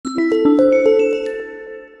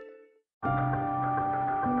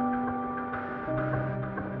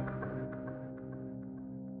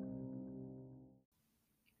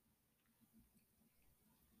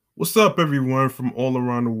What's up, everyone from all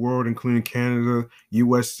around the world, including Canada,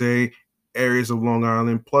 USA, areas of Long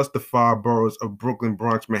Island, plus the five boroughs of Brooklyn,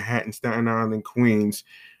 Bronx, Manhattan, Staten Island, and Queens?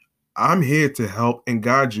 I'm here to help and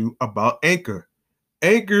guide you about Anchor.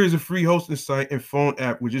 Anchor is a free hosting site and phone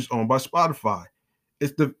app which is owned by Spotify.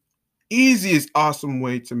 It's the easiest, awesome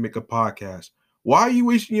way to make a podcast. Why are you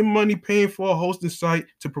wasting your money paying for a hosting site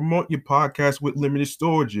to promote your podcast with limited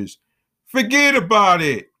storages? Forget about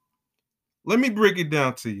it. Let me break it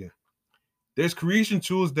down to you. There's creation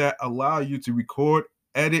tools that allow you to record,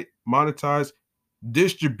 edit, monetize,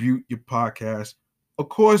 distribute your podcast. Of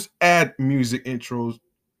course, add music intros,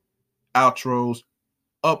 outros,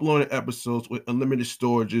 uploading episodes with unlimited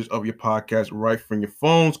storages of your podcast right from your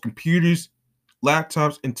phones, computers,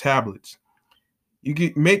 laptops, and tablets. You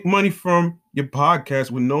can make money from your podcast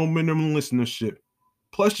with no minimum listenership.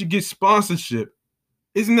 Plus, you get sponsorship.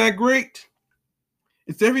 Isn't that great?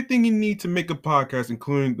 It's everything you need to make a podcast,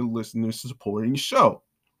 including the listeners supporting your show.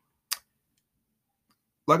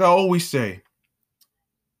 Like I always say,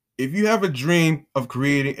 if you have a dream of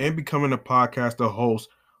creating and becoming a podcaster host,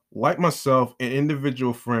 like myself and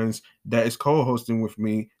individual friends that is co-hosting with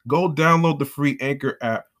me, go download the free Anchor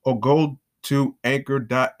app or go to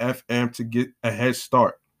anchor.fm to get a head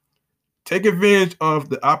start. Take advantage of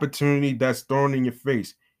the opportunity that's thrown in your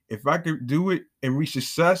face. If I could do it and reach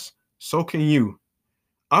success, so can you.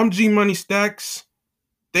 I'm G Money Stacks.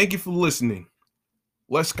 Thank you for listening.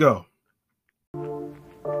 Let's go.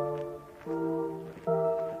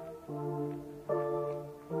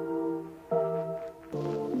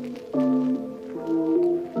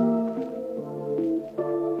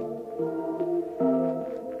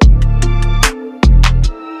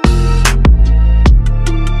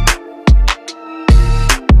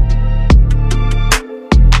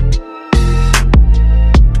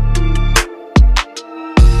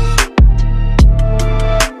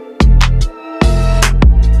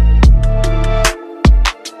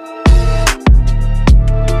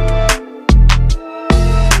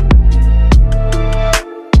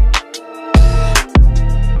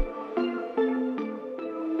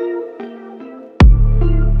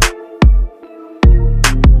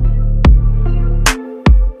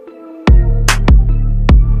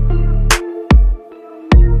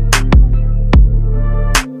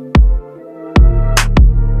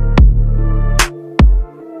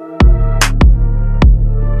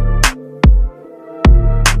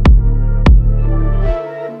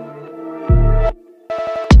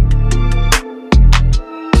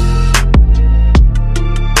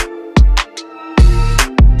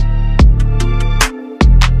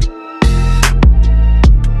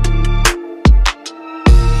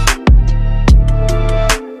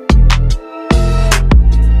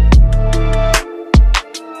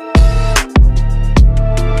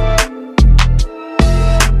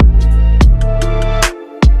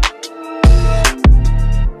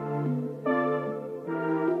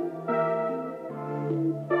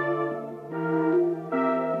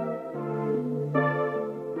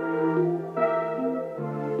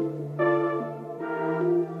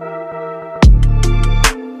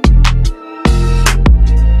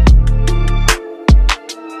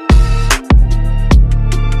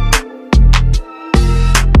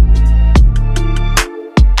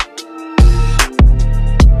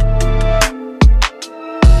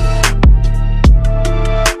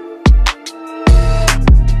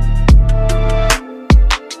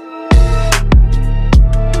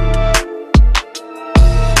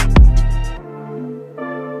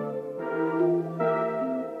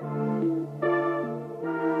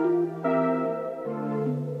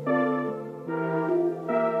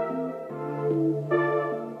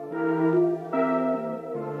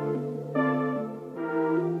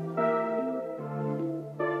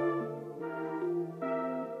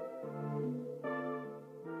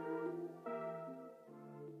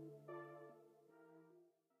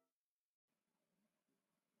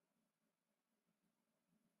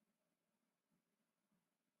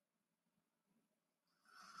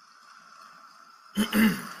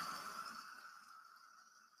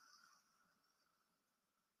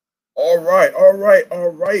 All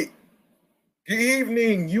right. Good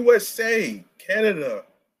evening, USA, Canada,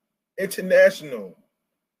 International,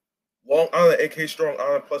 Long Island, aka Strong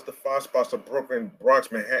Island, plus the five spots of Brooklyn,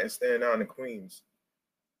 Bronx, Manhattan, Staten Island, and Queens.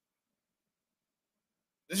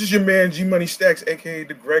 This is your man G Money Stacks, aka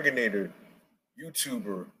the Gregonator,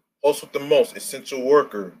 YouTuber, host with the most, essential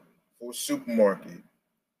worker for a supermarket,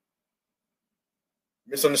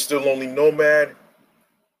 misunderstood lonely nomad,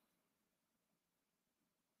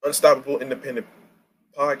 unstoppable independent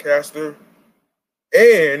podcaster,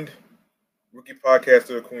 and rookie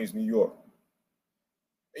podcaster of Queens, New York.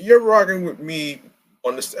 And you're rocking with me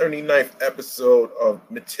on the 79th episode of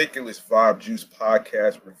Meticulous Vibe Juice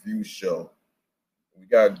Podcast Review Show. We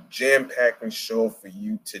got a jam-packed show for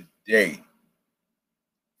you today.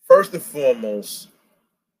 First and foremost,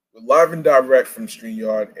 we're live and direct from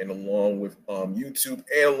StreamYard and along with YouTube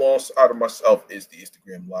and alongside of myself is the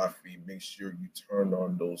Instagram live feed. Make sure you turn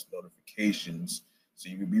on those notifications so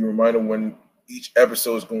you can be reminded when each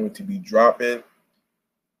episode is going to be dropping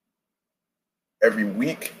every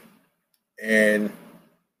week. And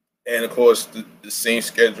of course the same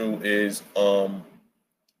schedule is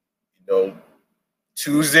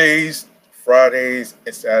Tuesdays, Fridays,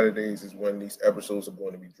 and Saturdays is when these episodes are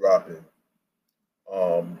going to be dropping.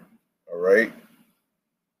 All right.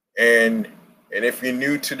 And if you're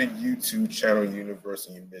new to the YouTube channel universe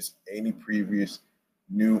and you missed any previous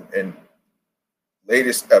new and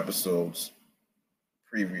latest episodes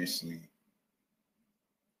previously,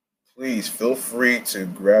 please feel free to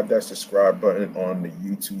grab that subscribe button on the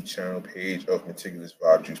YouTube channel page of Meticulous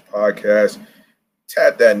Vibe Juice Podcast.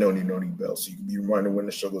 Tap that noni bell so you can be reminded when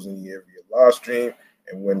the show goes in the air via live stream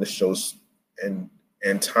and when the show's and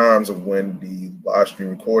times of when the live stream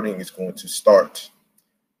recording is going to start.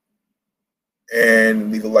 And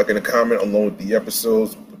leave a like and a comment along with the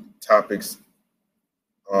episodes, topics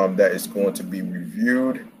that is going to be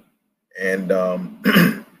reviewed, and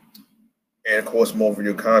and of course more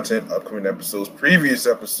video content, upcoming episodes, previous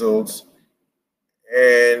episodes,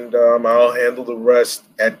 and I'll handle the rest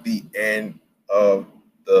at the end of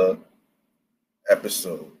the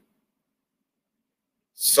episode.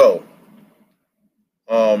 So,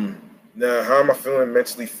 now how am I feeling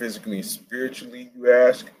mentally, physically, and spiritually? You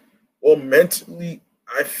ask. Well, mentally,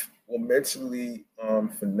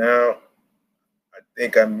 for now, I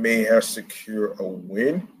think I may have secured a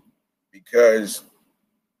win because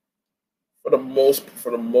for the most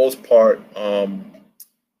part,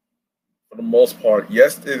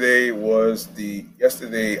 yesterday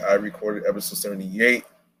I recorded episode 78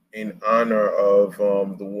 in honor of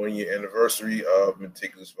the 1 year anniversary of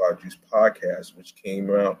Meticulous Vibe Juice Podcast, which came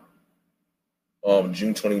out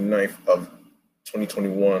June 29th of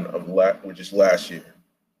 2021 which is last year.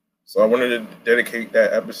 So I wanted to dedicate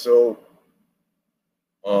that episode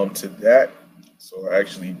to that. So I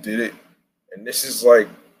actually did it. And this is like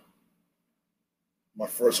my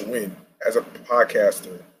first win as a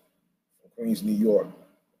podcaster from Queens, New York.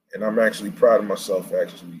 And I'm actually proud of myself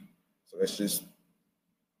actually. So that's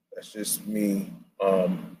just me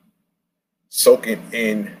soaking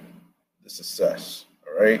in the success.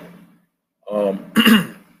 All right.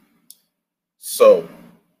 So,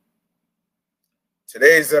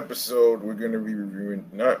 today's episode, we're going to be reviewing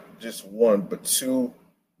not just one, but two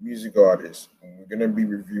music artists. And we're going to be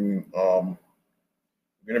reviewing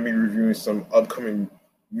some upcoming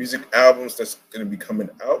music albums that's going to be coming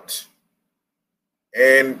out,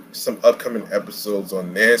 and some upcoming episodes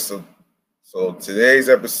on there. So today's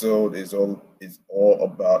episode is all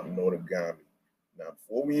about Nota Gami. Now,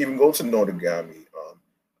 before we even go to Nota Gami,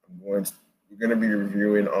 we're going to be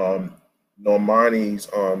reviewing Normani's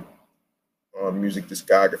music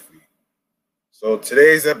discography. So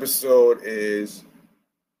today's episode is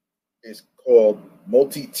called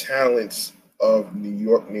Multi-Talents of New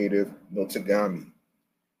York native Nota Gami.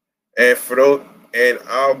 And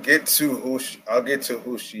I'll get to who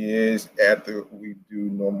she is after we do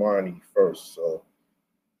Normani first. So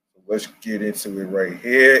let's get into it right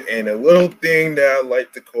here. And a little thing that I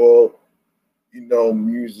like to call,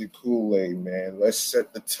 music Kool-Aid, man. Let's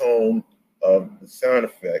set the tone of the sound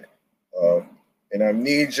effect. And I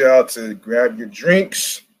need y'all to grab your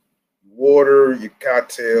drinks, water, your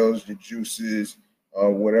cocktails, your juices,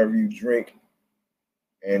 whatever you drink,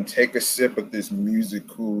 and take a sip of this music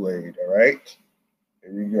Kool-Aid, all right?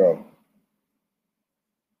 Here we go.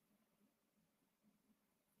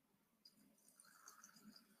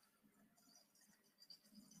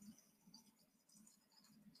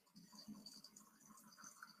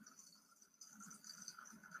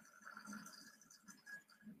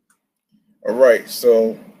 All right,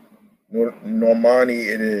 so Normani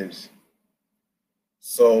it is.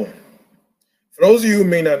 So for those of you who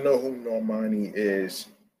may not know who Normani is,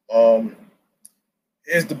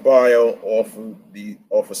 here's the bio off of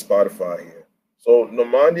Spotify here. So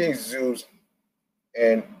Normani exudes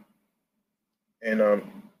and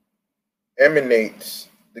emanates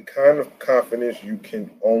the kind of confidence you can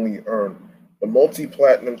only earn. The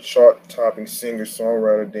multi-platinum chart-topping singer,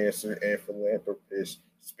 songwriter, dancer, and philanthropist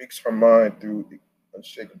speaks her mind through the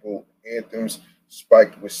unshakable anthems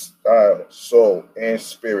spiked with style, soul, and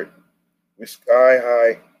spirit. With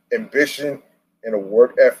sky-high ambition and a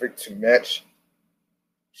work ethic to match,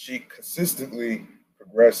 she consistently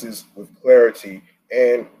progresses with clarity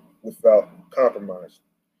and without compromise.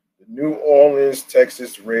 The New Orleans,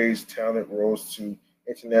 Texas raised talent rose to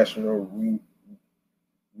international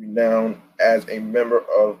renown as a member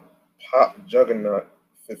of pop juggernaut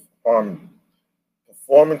Fifth Harmony,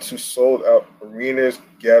 performing to sold out arenas,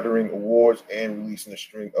 gathering awards, and releasing a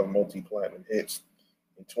string of multi platinum hits.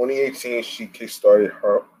 In 2018, she kickstarted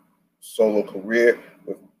her solo career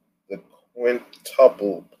with the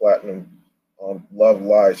quintuple platinum Love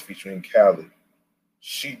Lies featuring Khaled.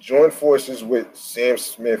 She joined forces with Sam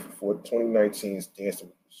Smith for 2019's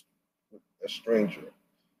Dancing with a Stranger,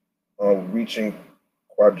 reaching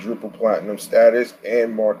quadruple platinum status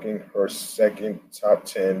and marking her second top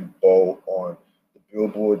 10 bowl on the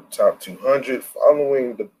Billboard Top 200.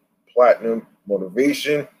 Following the platinum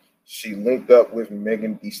motivation, she linked up with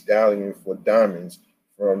Megan Thee Stallion for Diamonds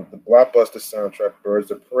from the blockbuster soundtrack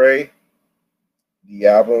Birds of Prey, the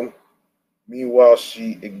album. Meanwhile,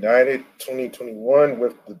 she ignited 2021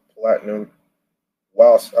 with the platinum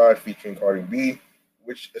Wild Side featuring Cardi B,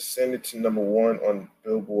 which ascended to number one on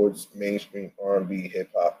Billboard's mainstream R&B hip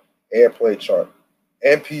hop airplay chart.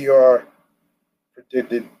 NPR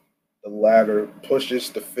predicted the latter pushes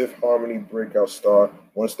the Fifth Harmony breakout star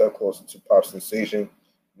one step closer to pop sensation.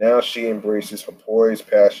 Now she embraces her poise,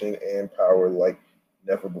 passion, and power like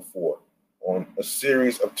never before. On a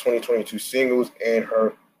series of 2022 singles and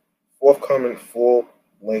her forthcoming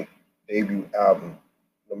full-length debut album.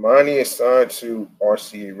 Normani is signed to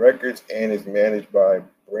RCA Records and is managed by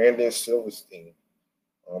Brandon Silverstein,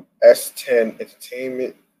 S10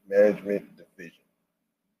 Entertainment Management Division.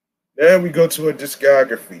 Now we go to her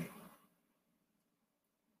discography.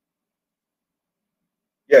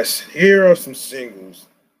 Yes, here are some singles.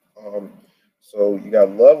 So you got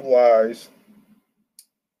Love Lies,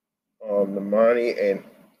 Normani and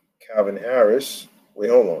Calvin Harris. Wait,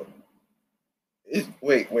 hold on.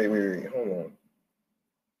 Wait, hold on.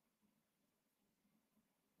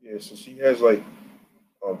 Yeah, so she has like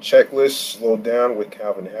checklist, slow down with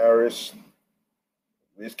Calvin Harris,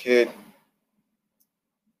 Kid,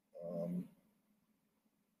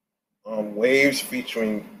 um, Waves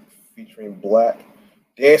featuring Black,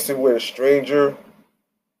 Dancing with a Stranger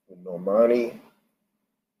with Normani,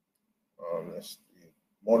 that's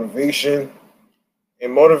Motivation,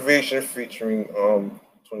 and Motivation featuring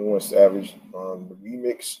 21 Savage on the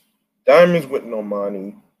remix, Diamonds with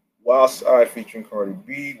Normani, Wild Side featuring Cardi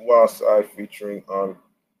B, Wild Side featuring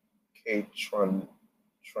K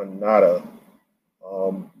Tranada,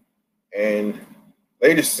 and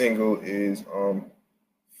latest single is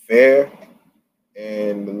Fair,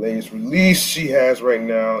 and the latest release she has right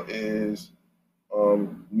now is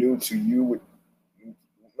New to You with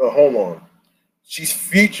no hold on. She's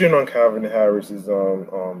featuring on Calvin Harris's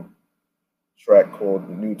track called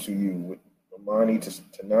New to You with Normani,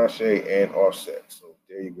 Tinashe, and Offset. So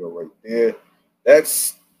there you go, right there.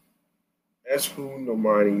 That's who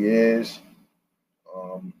Normani is.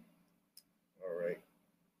 All right.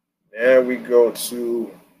 Now we go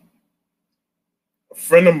to a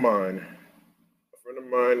friend of mine. A friend of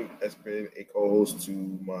mine has been a co-host to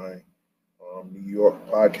my New York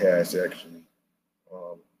podcast, actually.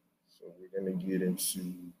 So we're gonna get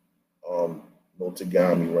into Nota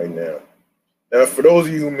Gami right now. Now, for those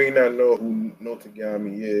of you who may not know who Nota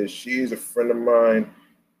Gami is, she is a friend of mine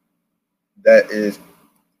that is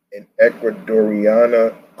an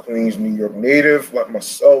Ecuadoriana, Queens, New York native, like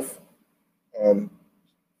myself.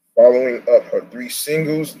 Following up her three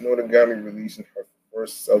singles, Nota Gami releasing her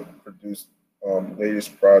first self-produced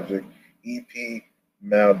latest project, EP,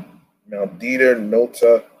 Maldita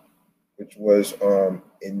Nota, which was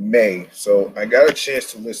in May. So I got a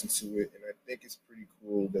chance to listen to it, and I think it's pretty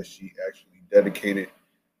cool that she actually dedicated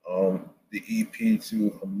the EP to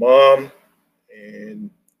her mom,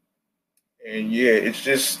 and yeah, it's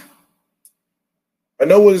just I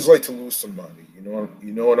know what it's like to lose somebody. You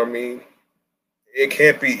know what I mean. It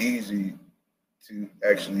can't be easy to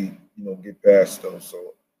actually get past those.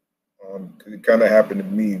 So 'cause it kind of happened to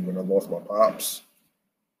me when I lost my pops,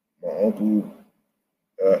 my uncle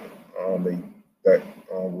that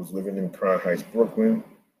was living in Crown Heights, Brooklyn,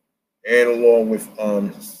 and along with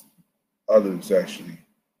others actually.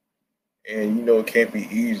 And it can't be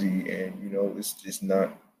easy, and it's just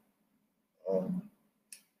not.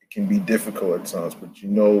 It can be difficult at times, but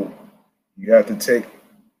you have to take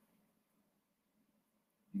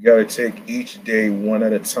you got to take each day one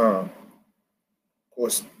at a time.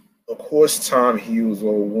 Of course, time heals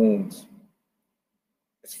all wounds,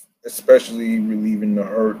 especially relieving the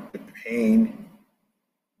hurt, the pain,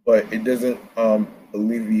 but it doesn't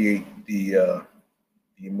alleviate the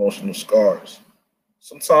emotional scars.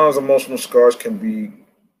 Sometimes emotional scars can be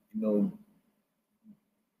you know,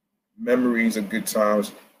 memories of good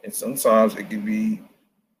times, and sometimes it could be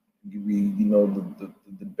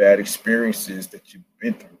the bad experiences that you've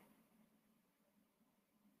been through.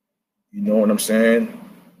 You know what I'm saying?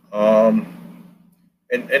 Um,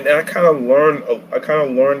 and I kind of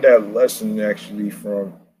learned that lesson actually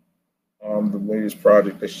from the latest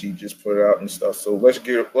project that she just put out and stuff. So let's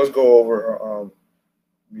go over her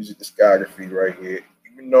music discography right here.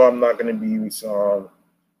 Even though I'm not gonna be you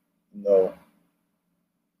know,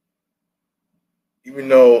 even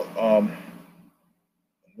though I'm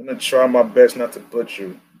gonna try my best not to butcher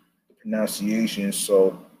the pronunciation.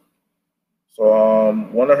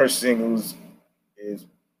 One of her singles is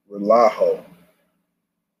Relajo,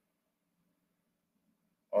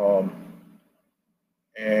 um,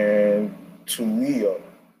 and Tulio.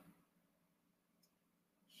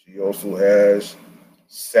 She also has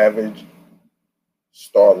Savage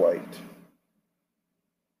Starlight.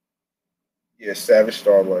 Yeah, Savage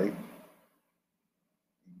Starlight.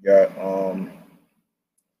 You got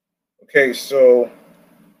okay, so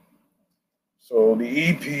the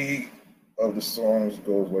EP of the songs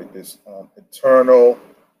goes like this: Eternal,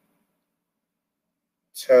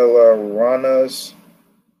 Telaranas,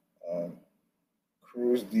 um,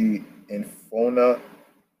 Cruz de Infona,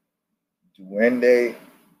 Duende,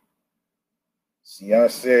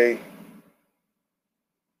 Ciance,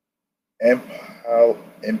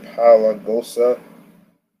 Empalagosa,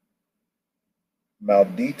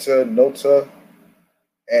 Maldita Nota,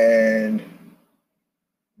 and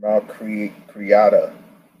Malcriada.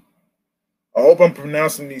 I hope I'm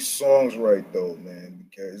pronouncing these songs right though, man,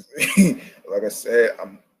 because like I said,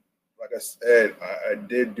 I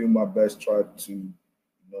did do my best try to,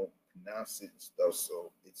 pronounce it and stuff.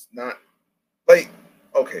 So it's not like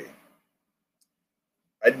okay.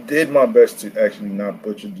 I did my best to actually not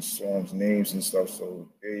butcher the songs' names and stuff. So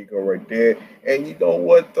there you go, right there. And you know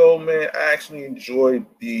what though, man? I actually enjoyed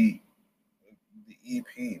the EP,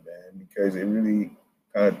 man, because it really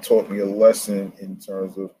kind of taught me a lesson in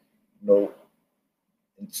terms of,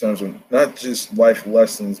 in terms of not just life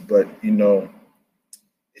lessons, but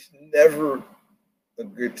it's never a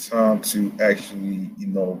good time to actually,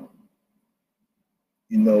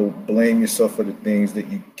 blame yourself for the things that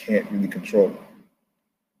you can't really control.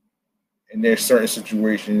 And there's um,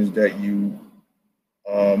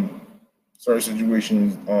 certain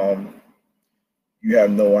situations, you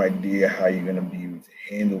have no idea how you're gonna be able to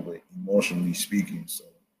handle it emotionally speaking.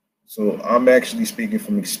 So I'm actually speaking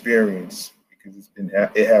from experience because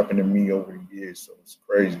it happened to me over the years. So it's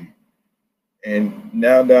crazy. And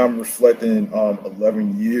now that I'm reflecting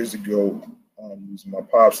 11 years ago, losing my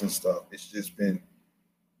pops and stuff, it's just been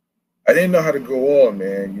I didn't know how to go on,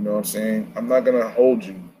 man. You know what I'm saying? I'm not gonna hold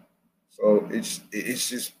you. So it's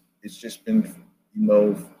just been you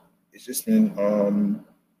know it's just been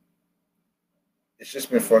it's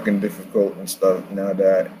just been fucking difficult and stuff. Now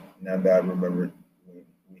that I remember when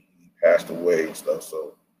he passed away and stuff.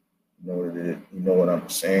 So you know what it is, you know what I'm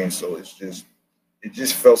saying. So it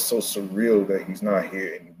just felt so surreal that he's not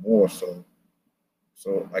here anymore. So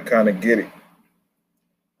I kind of get it.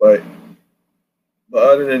 But but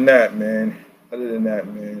other than that, man, other than that,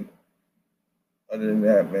 man, other than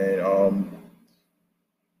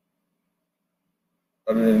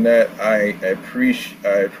that,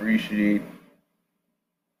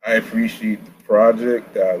 I appreciate the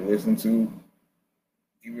project that I listened to,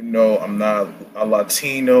 even though I'm not a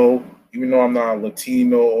Latino, even though I'm not a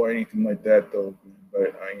Latino or anything like that, though.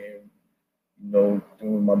 But I am,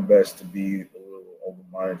 doing my best to be a little open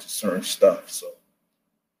minded to certain stuff. So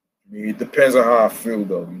I mean, it depends on how I feel,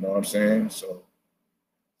 though. You know what I'm saying? So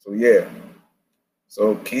yeah.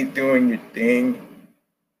 So keep doing your thing.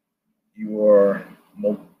 You are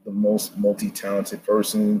the most multi talented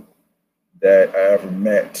person that I ever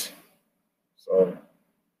met. So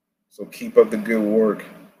so keep up the good work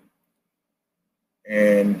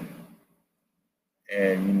and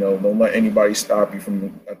don't let anybody stop you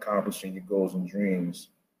from accomplishing your goals and dreams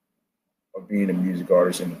of being a music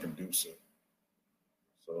artist and a producer.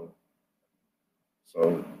 So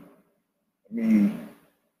so let me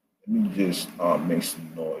let me just make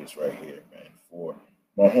some noise right here, man, for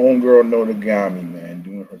my homegirl Nota Gami, man,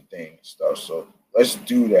 doing her thing and stuff. So let's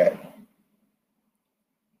do that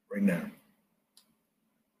right now.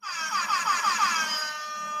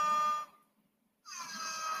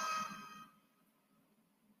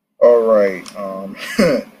 All right.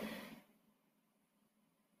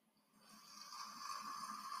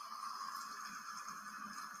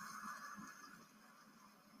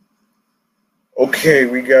 Okay,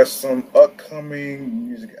 we got some upcoming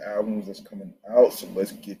music albums that's coming out, so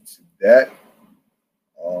let's get to that.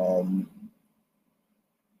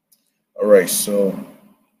 All right, so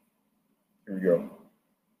here we go.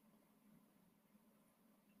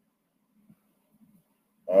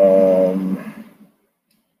 Um,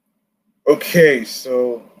 okay,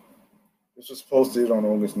 so this was posted on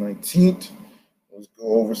August 19th. Let's go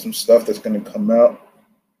over some stuff that's going to come out.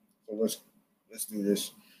 So let's do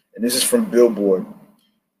this. And this is from Billboard.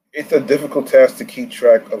 It's a difficult task to keep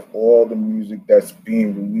track of all the music that's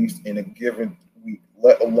being released in a given week,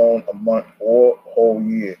 let alone a month or whole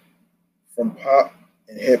year. From pop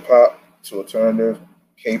and hip hop to alternative,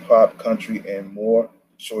 K pop, country, and more,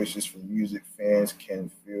 choices for music fans can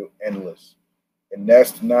feel endless. And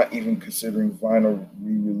that's not even considering vinyl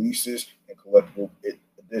re releases and collectible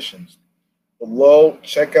editions. Below,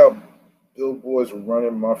 check out Billboard's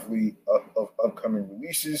running monthly of upcoming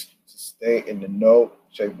releases to stay in the know.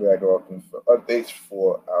 Check back often for updates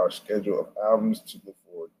for our schedule of albums to look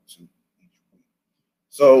forward to each week.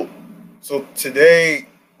 So, so today,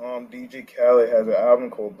 DJ Khaled has an album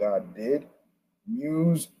called "God Did."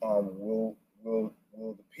 Muse, will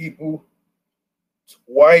the people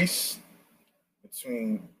twice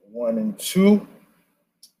between 1 and 2,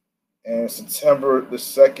 and September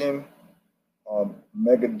 2nd,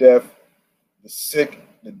 Megadeth, the sick,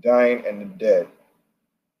 the dying, and the dead.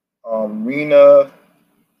 Rina,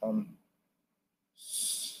 um,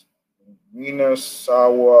 Rina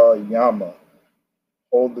Sawayama,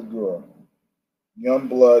 Hold the Girl.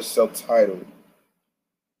 Youngblood, self-titled.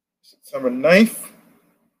 September 9th,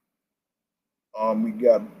 we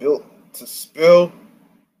got Built to Spill,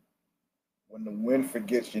 When the Wind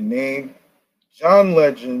Forgets Your Name. John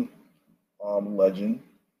Legend, Legend.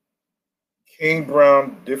 Kane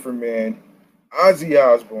Brown, Different Man. Ozzy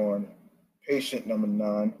Osbourne, Patient number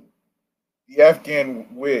 9. The Afghan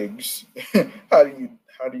Wigs. how do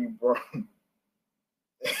you burn?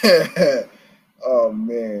 Oh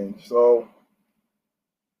man. So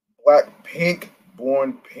Black Pink,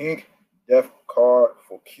 Born Pink, Death Card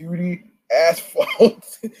for Cutie,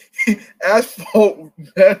 Asphalt, Asphalt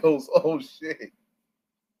Metals. Oh shit.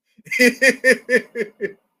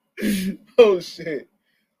 Oh shit.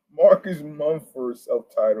 Marcus Mumford,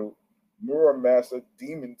 self-titled Muramasa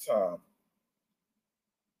Demon Time.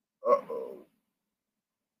 Uh-oh.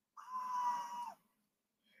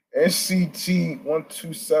 NCT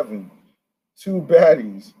 127, Two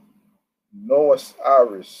Baddies, Noah's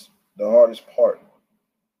Iris, The Hardest Part.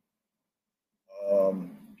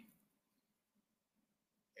 Um,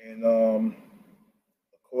 and of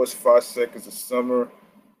course, 5 Seconds of Summer,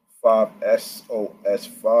 5 SOS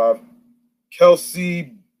 5.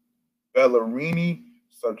 Kelsey Ballerini,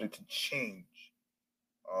 Subject to Change.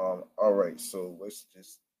 All right, so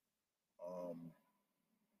um,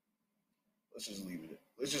 let's just leave it.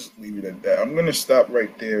 Let's just leave it at that. I'm gonna stop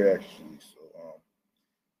right there, actually. So,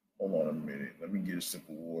 hold on a minute. Let me get a sip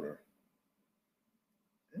of water.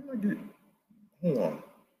 Didn't I get? Hold on.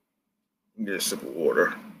 Let me get a sip of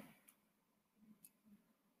water.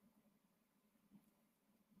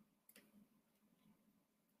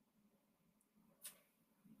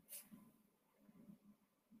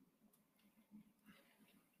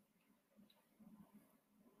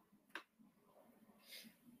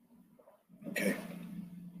 Okay.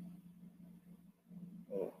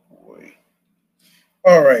 Oh boy.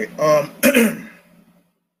 All right.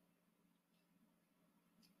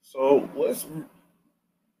 So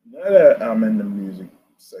now that I'm in the music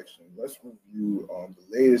section, let's review the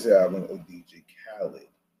latest album of DJ Khaled.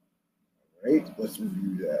 All right. Let's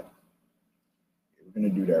review that. We're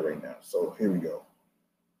gonna do that right now. So here we go.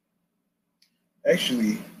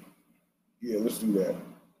 Actually, yeah, let's do that.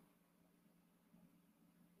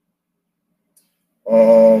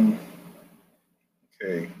 Um.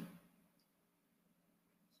 Okay.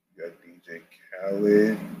 We got DJ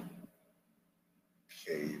Khaled.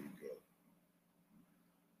 Okay. Here we go.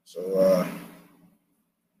 So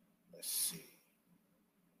let's see.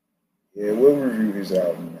 Yeah, we'll review his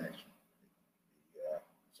album actually. Yeah.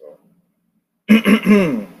 So,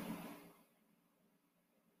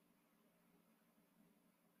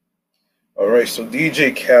 all right. So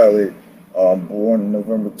DJ Khaled, born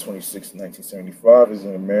November 26, 1975, is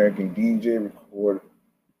an American DJ,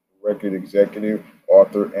 record executive,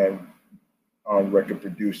 author, and record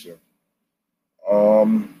producer.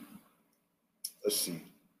 Um, let's see.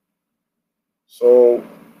 So,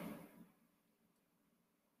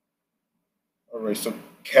 all right. So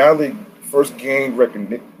Khaled first gained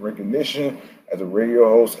recognition as a radio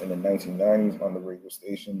host in the 1990s on the radio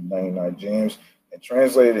station 99 Jams, and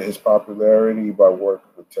translated his popularity by working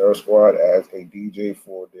with Terror Squad as a DJ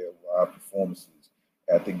for their live performances.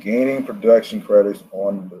 After gaining production credits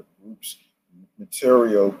on the group's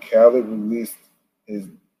material, Khaled released his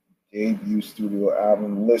debut studio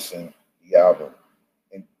album, Listen, the album.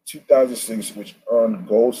 In 2006, which earned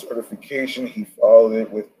gold certification, he followed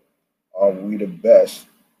it with We the Best,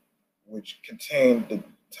 which contained the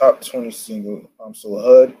top 20 single So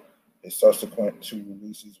HUD. His subsequent two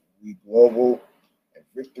releases, We Global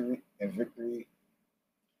and Victory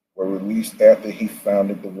were released after he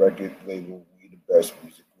founded the record label We the Best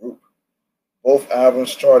Music Group. Both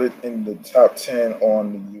albums charted in the top 10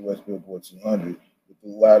 on the US Billboard 200, with the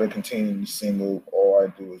latter containing the single All I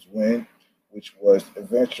Do Is Win, which was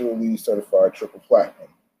eventually certified triple platinum.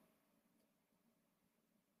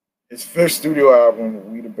 His fifth studio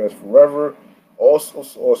album, We the Best Forever, also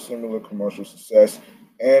saw similar commercial success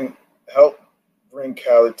and helped bring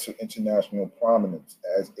Khaled to international prominence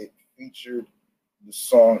as it featured the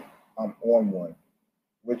song I'm On One,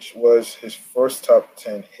 which was his first top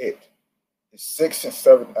 10 hit. His sixth and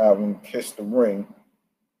seventh album, Kiss the Ring,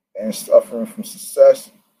 and Suffering from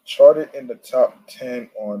Success, charted in the top 10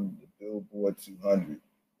 on the Billboard 200.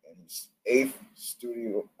 And his eighth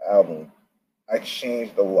studio album, I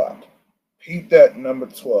Changed a Lot, peaked at number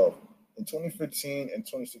 12. In 2015 and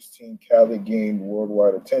 2016, Khaled gained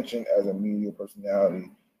worldwide attention as a media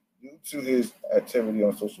personality due to his activity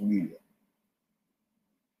on social media.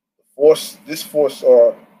 This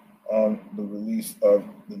foresaw the release of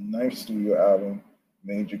the ninth studio album,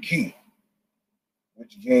 Major Key,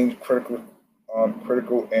 which gained critical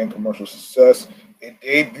and commercial success. It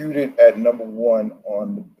debuted at number one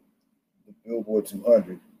on the Billboard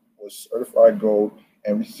 200, was certified gold,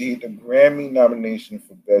 and received a Grammy nomination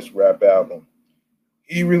for Best Rap Album.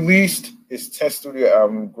 He released his 10th studio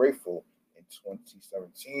album, Grateful, in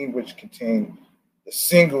 2017, which contained the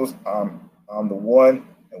singles I'm the One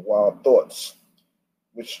and Wild Thoughts,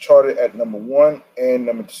 which charted at number one and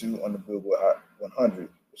number two on the Billboard Hot 100,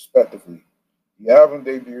 respectively. The album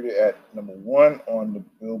debuted at number one on the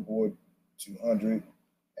Billboard 200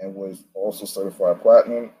 and was also certified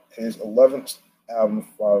platinum. His 11th album,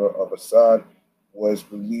 Father of Assad, was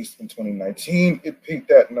released in 2019. It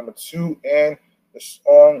peaked at number two, and the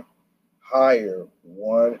song Higher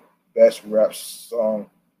won Best Rap Song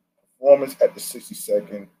Performance at the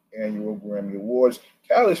 62nd Annual Grammy Awards.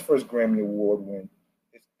 Khaled's first Grammy Award win.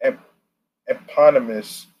 His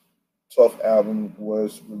eponymous 12th album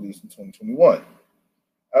was released in 2021.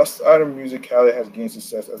 Outside of music, Khaled has gained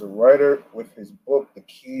success as a writer with his book The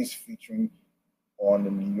Keys, featuring on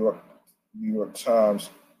the New York Times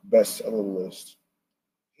bestseller list.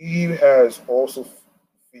 He has also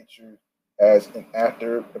featured as an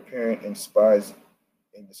actor, appearing in Spies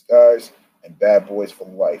in Disguise and Bad Boys for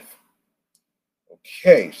Life.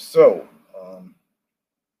 Okay, so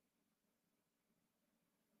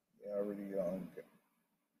yeah, I already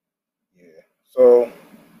yeah. So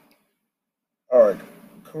all right,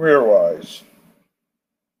 career-wise,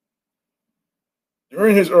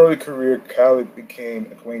 during his early career, Khaled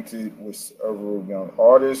became acquainted with several young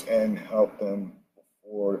artists and helped them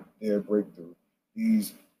before their breakthrough.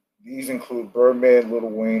 These these include Birdman, Lil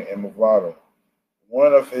Wayne, and Movado.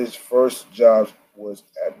 One of his first jobs was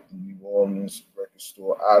at the New Orleans record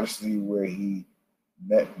store Odyssey, where he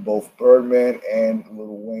met both Birdman and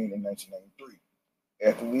Lil Wayne in 1993.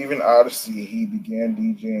 After leaving Odyssey, he began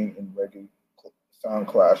DJing in reggae sound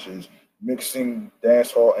clashes, mixing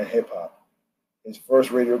dancehall and hip hop. His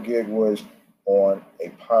first radio gig was on a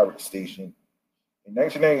pirate station. In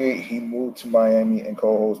 1998, he moved to Miami and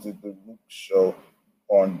co-hosted the Luke Show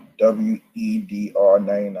on WEDR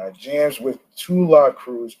 99 Jams with two live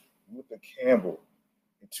crews, Luther Campbell.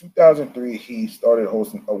 In 2003, he started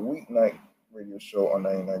hosting a weeknight radio show on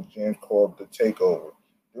 99 Jams called The Takeover.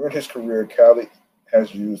 During his career, Khaled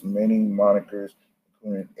has used many monikers,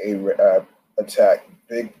 including A-Rab, Attack,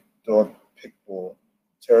 Big Dog Pitbull,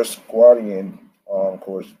 Terror Squadian, of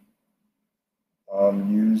course,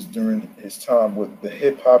 used during his time with the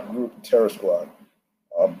hip hop group Terror Squad.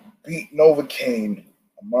 Beat Novocaine,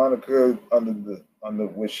 a moniker under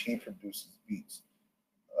which he produces beats.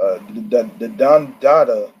 The Don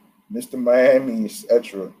Dada, Mr. Miami,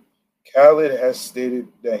 etc. Khaled has stated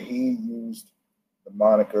that he used the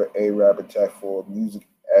moniker A-Rap Attack for music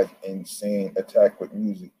as Insane Attack with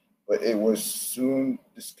Music, but it was soon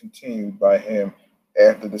discontinued by him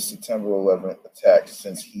after the September 11th attack,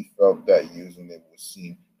 since he felt that using it would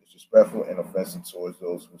seem disrespectful and offensive towards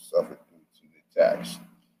those who suffered due to the attacks.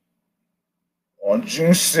 On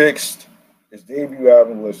June 6th, his debut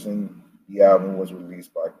album, Listen, the album was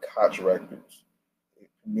released by Koch Records. It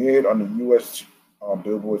premiered on the US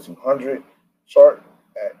Billboard 200 chart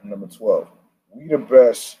at number 12. We the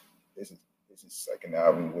Best is his second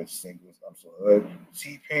album with singles I'm So Hood,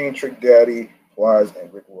 T-Pain, Trick Daddy, Plies,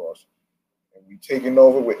 and Rick Ross. We taking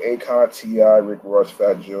over with Akon, T.I., Rick Ross,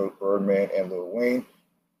 Fat Joe, Birdman, and Lil Wayne.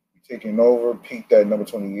 We taking over, peaked at number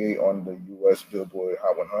 28 on the U.S. Billboard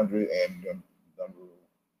Hot 100 and number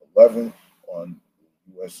 11 on the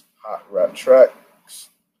U.S. Hot Rap Tracks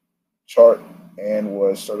chart, and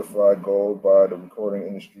was certified gold by the Recording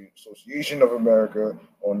Industry Association of America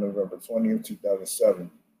on November 20th,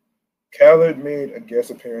 2007. Khaled made a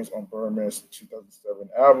guest appearance on Birdman's 2007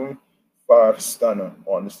 album, Five Stunner,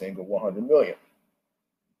 on the single 100 Million,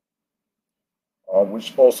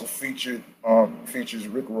 which also features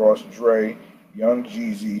Rick Ross, Dre, Young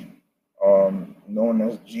Jeezy, known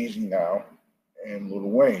as Jeezy now, and Lil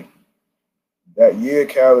Wayne. That year,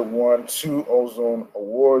 Khaled won two Ozone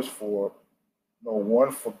Awards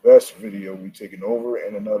one for Best Video, We Taking Over,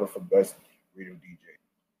 and another for Best Radio DJ.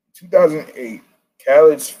 In 2008,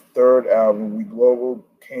 Khaled's third album, We Global,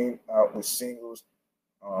 came out with singles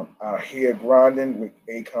Out Here Grinding with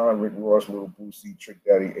Akon, Rick Ross, Lil Boosie, Trick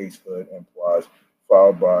Daddy, Ace Hood, and Plies,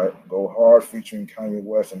 followed by Go Hard featuring Kanye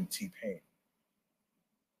West and T-Pain.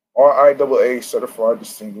 RIAA certified the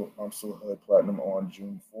single I'm So Hood Platinum on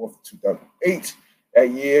June 4th, 2008.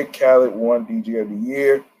 That year, Khaled won DJ of the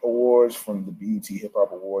Year awards from the BET Hip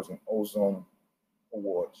Hop Awards and Ozone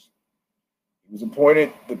Awards. He was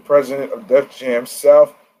appointed the president of Def Jam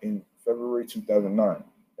South in February 2009.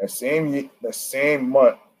 That same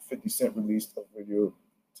month, 50 Cent released a video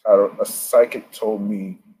titled A Psychic Told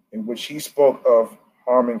Me, in which he spoke of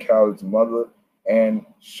harming Khaled's mother and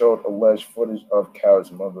showed alleged footage of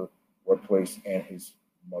Khaled's mother, workplace, and his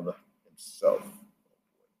mother himself.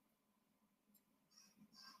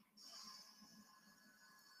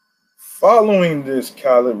 Following this,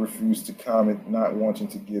 Khaled refused to comment, not wanting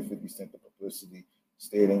to give 50 Cent the publicity,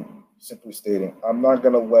 simply stating, I'm not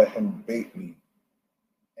going to let him bait me.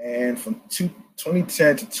 And from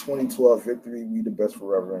 2010 to 2012, Victory, We the Best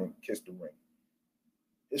Forever, and Kiss the Ring.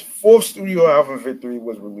 His fourth studio album, Victory,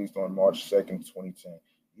 was released on March 2nd, 2010.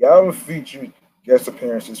 The album featured guest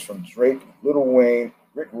appearances from Drake, Lil Wayne,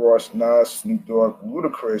 Rick Ross, Nas, Snoop Dogg,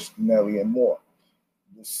 Ludacris, Nelly, and more.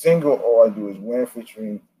 The single All I Do Is Win,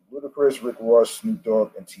 featuring Ludacris, Rick Ross, Snoop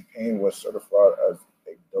Dogg, and T-Pain, was certified as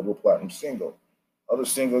a double platinum single. Other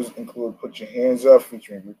singles include Put Your Hands Up,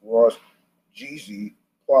 featuring Rick Ross, Jeezy,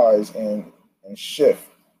 Plies, and Shift,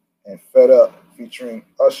 and Fed Up, featuring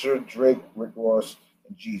Usher, Drake, Rick Ross,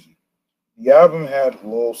 and Jeezy. The album had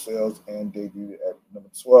low sales and debuted at number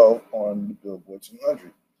 12 on the Billboard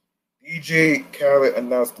 200. DJ Khaled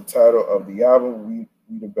announced the title of the album, We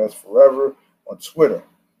the Best Forever, on Twitter.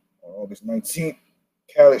 On August 19th,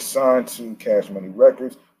 Khaled signed to Cash Money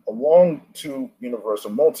Records, along to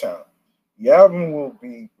Universal Motown. The album will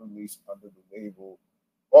be released under the label,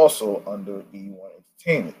 also under E1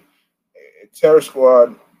 Entertainment. Terror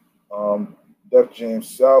Squad, Def Jam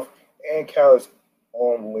South, and Khaled's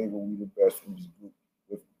own label, We the Best Music Group,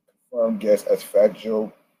 with confirmed guests as Fat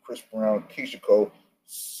Joe, Chris Brown, Keisha Cole,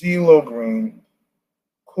 CeeLo Green,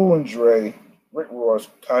 Cool and Dre, Rick Ross,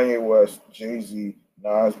 Kanye West, Jay-Z,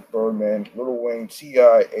 Nas, Birdman, Lil Wayne,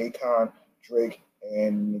 T.I., Akon, Drake,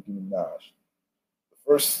 and Nicki Minaj. The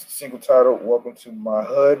first single titled Welcome to My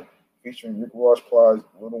Hood, featuring Rick Ross, Plies,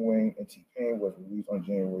 Lil Wayne, and T-Pain, was released on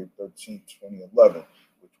January 13, 2011,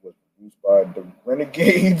 which was produced by the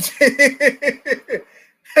Renegades.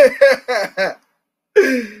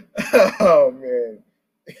 Oh, man.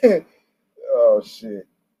 Oh, shit.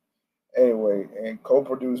 Anyway, and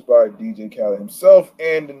co-produced by DJ Khaled himself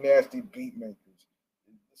and the Nasty Beatmakers.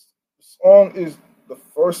 The song is the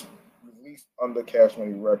first released under Cash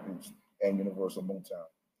Money Records and Universal Motown.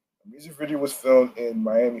 The music video was filmed in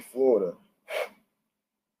Miami, Florida.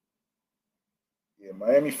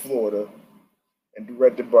 Miami, Florida, and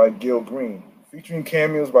directed by Gil Green, featuring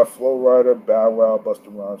cameos by Flo Rida, Bow Wow, Busta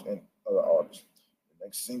Rhymes, and other artists. The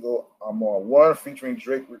next single, I'm On One, featuring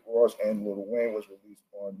Drake, Rick Ross, and Lil Wayne, was released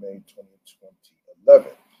on May 20,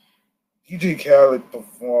 2011. DJ Khaled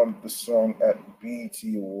performed the song at BET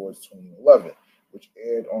Awards 2011, which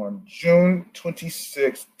aired on June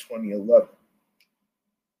 26, 2011.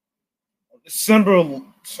 On December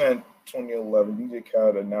 10, 2011, DJ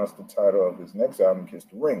Khaled announced the title of his next album, Kiss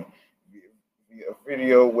the Ring, via a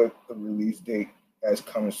video with the release date as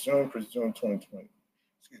coming soon, presumed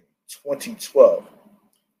 2012.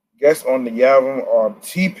 Guests on the album are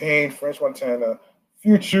T-Pain, French Montana,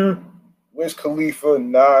 Future, Wiz Khalifa,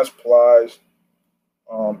 Nas, Plies,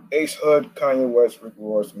 Ace Hood, Kanye West, Rick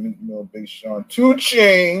Ross, Meek Mill, Big Sean, 2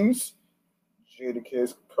 Chainz,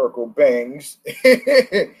 Jadakiss, Kirkle Bangs,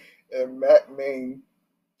 and Matt Main,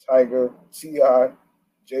 Tiger, T.I.,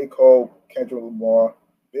 J. Cole, Kendrick Lamar,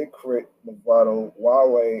 Big Crit, Nevada,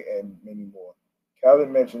 Wale, and many more. Khaled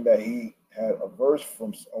mentioned that he had a verse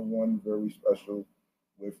from someone very special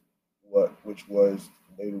with which was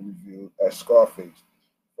later revealed as Scarface.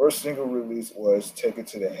 First single release was "Take It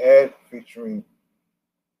to the Head" featuring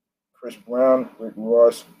Chris Brown, Rick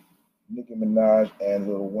Ross, Nicki Minaj, and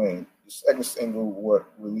Lil Wayne. The second single what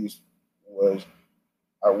released was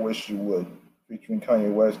 "I Wish You Would" featuring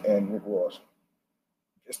Kanye West and Rick Ross.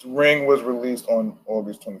 It's the Ring was released on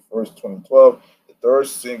August 21st, 2012. The third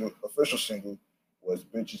single, official single, was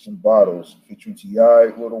Bitches and Bottles, featuring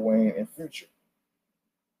T.I., Lil Wayne, and Future.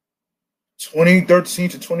 2013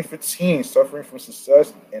 to 2015, Suffering from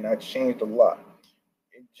Success, and I Changed a Lot.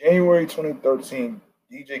 In January 2013,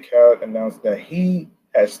 DJ Khaled announced that he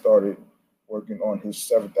had started working on his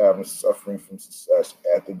seventh album, Suffering from Success,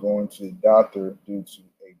 after going to the doctor due to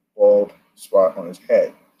a bald spot on his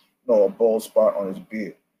head. No, a bald spot on his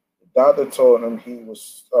beard. The doctor told him he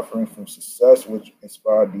was suffering from success, which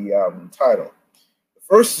inspired the album title. The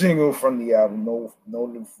first single from the album, No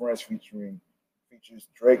New Friends, features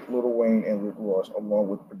Drake, Lil Wayne, and Rick Ross, along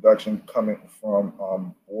with production coming from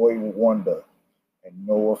Boy Wonder and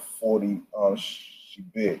Noah 40 She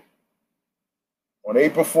Big. On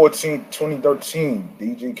April 14, 2013,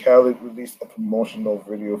 DJ Khaled released a promotional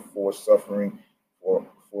video for Suffering for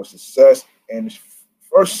Success and his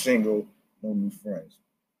first single, No New Friends.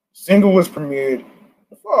 The single was premiered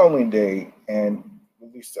the following day and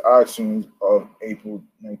released to iTunes of April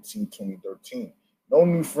 19, 2013. No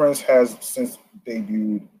New Friends has since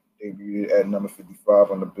debuted at number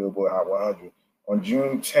 55 on the Billboard Hot 100. On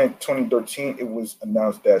June 10th, 2013, it was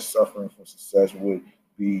announced that Suffering from Success would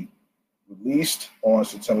be released on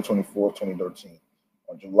September 24th, 2013.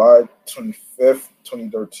 On July 25th,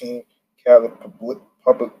 2013, Khaled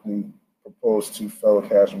publicly proposed to fellow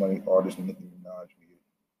Cash Money artist Nicki Minaj via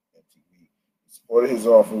MTV. He supported his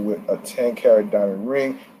offer with a 10-carat diamond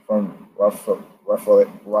ring from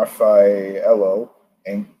Raffaello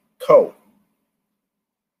and Co.,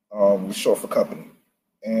 short for company,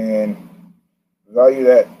 and valued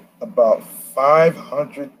at about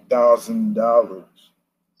 $500,000.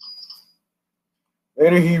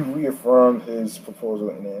 Later, he reaffirmed his proposal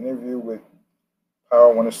in an interview with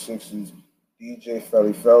Power 106's DJ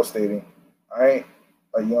Felly Fell, stating, "I ain't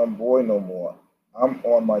a young boy no more. I'm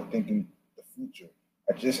on my thinking the future.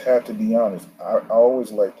 I just have to be honest. I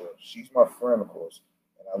always liked her. She's my friend, of course,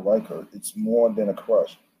 and I like her. It's more than a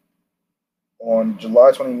crush." On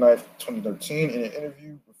July 29th, 2013, in an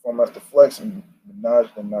interview with Master Flex,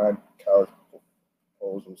 Minaj denied Khaled's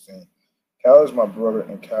proposal, saying, "Khaled's my brother,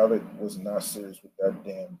 and Khaled was not serious with that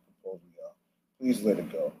damn proposal, y'all. Please let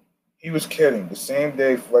it go." He was kidding. The same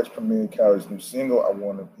day, Flex premiered Khaled's new single, "I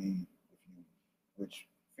Wanna Be With You," which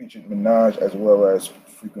featured Minaj as well as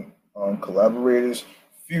frequent collaborators,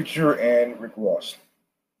 Future and Rick Ross.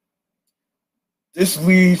 This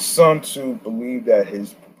leads some to believe that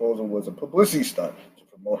his proposal was a publicity stunt to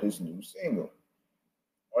promote his new single.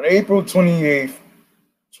 On April 28th,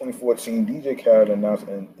 2014, DJ Khaled announced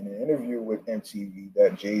in an interview with MTV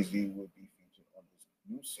that Jay-Z would be featured on his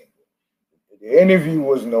new single. The interview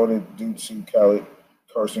was noted due to Khaled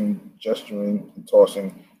cursing, gesturing, and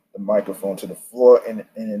tossing the microphone to the floor in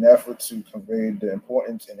an effort to convey the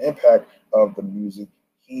importance and impact of the music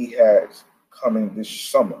he has coming this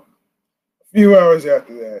summer. A few hours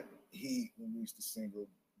after that, he released the single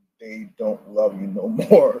 "They Don't Love You No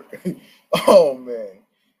More." Oh man!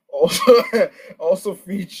 Also, also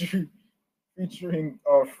featuring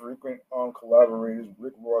frequent collaborators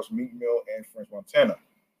Rick Ross, Meek Mill, and French Montana.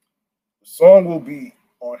 The song will be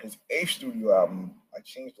on his eighth studio album, "I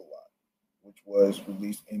Changed a Lot," which was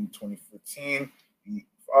released in 2015. The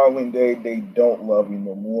following day, "They Don't Love You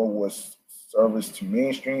No More" was serviced to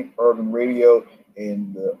mainstream urban radio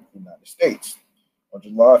in the United States. On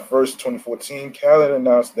July 1st, 2014, Khaled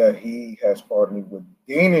announced that he has partnered with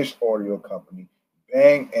Danish audio company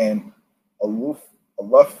Bang and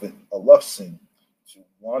Olufsen to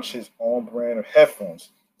launch his own brand of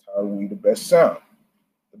headphones titled "We the Best Sound."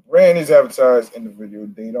 The brand is advertised in the video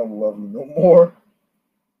 "They Don't Love You No More."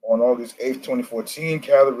 On August 8th, 2014,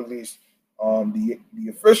 Khaled released the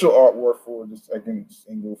official artwork for the second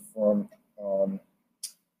single from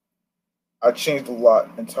 "I Changed a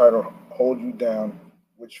Lot," entitled "Hold You Down,"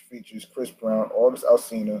 which features Chris Brown, August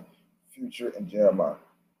Alsina, Future, and Jeremiah.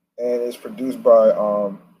 And it's produced by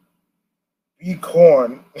B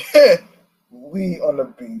Corn, Lee on the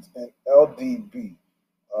beats, and LDB.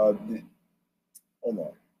 Hold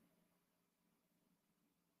on.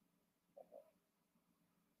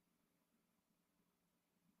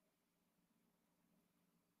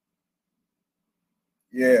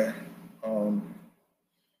 Yeah. Um,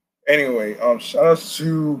 anyway, shout outs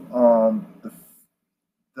to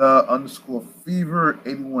The underscore fever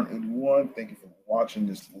 8181. Thank you for watching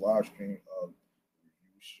this live stream of the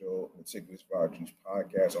review show, Meticulous Vibe Juice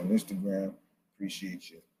podcast on Instagram. Appreciate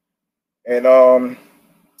you. And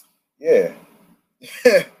yeah.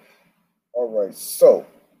 All right. So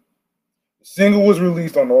the single was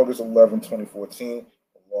released on August 11, 2014,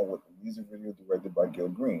 along with the music video directed by Gil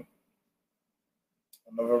Green.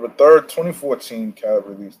 On November 3rd, 2014, Khaled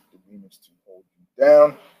released the remix to Hold You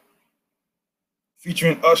Down,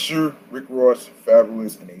 featuring Usher, Rick Ross,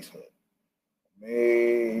 Fabulous, and Ace Hood.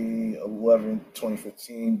 May 11,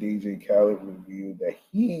 2015, DJ Khaled revealed that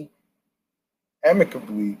he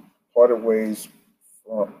amicably parted ways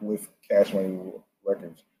with Cash Money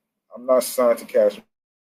Records. I'm not signed to Cash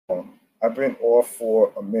Money. I've been off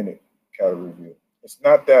for a minute, Khaled revealed. It's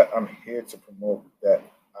not that I'm here to promote that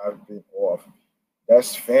I've been off.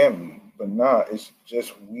 That's family. But nah, it's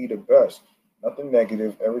just we the best. Nothing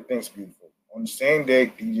negative. Everything's beautiful. On the same day,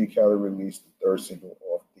 DJ Khaled released the third single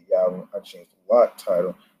off the album I Changed a Lot,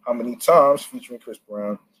 titled How Many Times, featuring Chris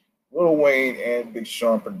Brown, Lil Wayne, and Big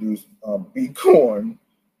Sean produced B Corn,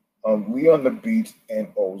 Lee on the Beats,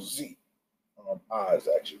 and OZ. Eyes,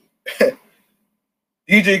 actually.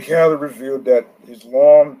 DJ Khaled revealed that his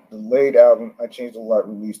long delayed album, I Changed a Lot,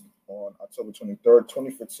 released on October 23rd,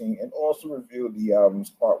 2015, and also revealed the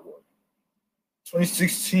album's artwork.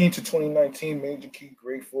 2016 to 2019, Major Key,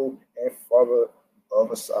 Grateful, and Father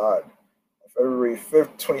of Assad. On February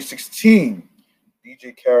 5th, 2016,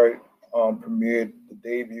 DJ Khaled premiered the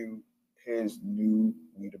debut his new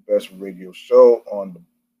We the Best radio show on the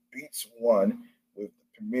Beats One with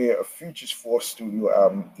the premiere of Future's fourth studio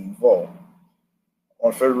album, Evolve.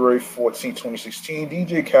 On February 14, 2016,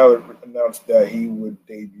 DJ Khaled announced that he would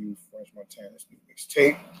debut French Montana's new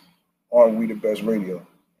mixtape on We the Best Radio.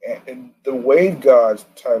 And the Wave Gods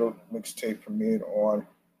titled mixtape premiered on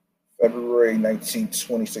February 19,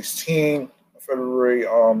 2016. February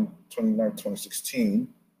 29, 2016,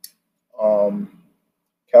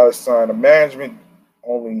 Khaled signed a management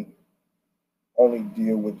only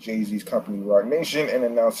deal with Jay-Z's company Roc Nation and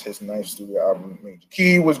announced his ninth studio album, Major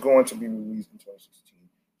Key, was going to be released in 2016,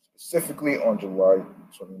 specifically on July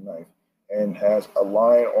 29th, and has a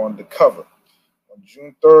line on the cover. On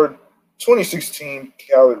June 3rd, 2016,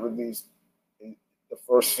 Khaled released the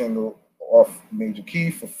first single off Major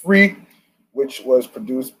Key, For Free, which was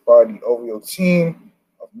produced by the OVO team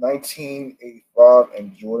of 1985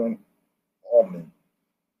 and Jordan Allman.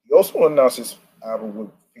 He also announced his album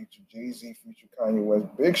would feature Jay-Z, feature Kanye West,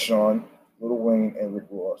 Big Sean, Lil Wayne, and Rick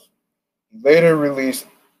Ross. He later released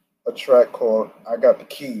a track called I Got the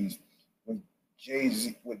Keys with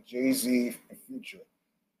Jay-Z and Future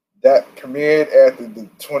that premiered after the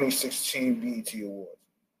 2016 BET Awards.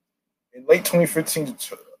 In late 2015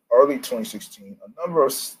 to early 2016, a number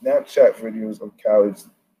of Snapchat videos of Khaled's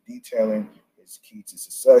detailing his key to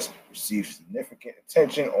success received significant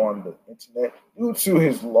attention on the internet due to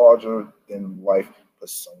his larger-than-life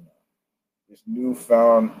persona. This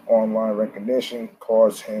newfound online recognition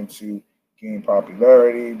caused him to gain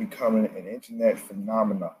popularity, becoming an internet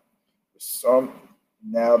phenomenon, with some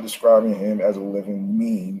now describing him as a living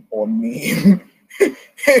meme or meme.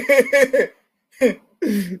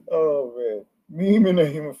 Oh man, meme in a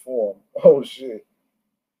human form. Oh shit.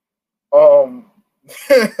 Um,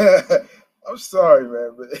 I'm sorry,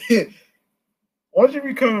 man, but once you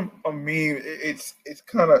become a meme, it's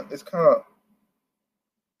kind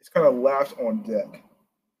of laughs on deck.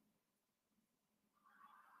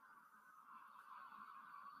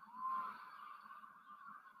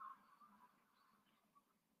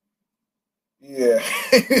 Yeah.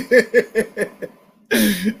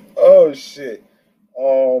 Oh shit.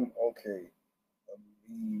 Okay.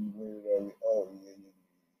 Oh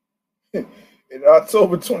yeah. In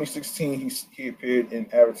October 2016, he appeared in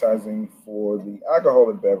advertising for the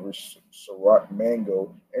alcoholic beverage Ciroc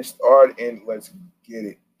Mango and starred in Let's Get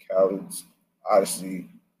It, Khaled's Odyssey,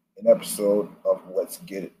 an episode of Let's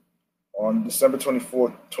Get It. On December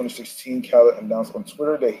 24th, 2016, Khaled announced on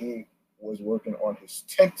Twitter that he was working on his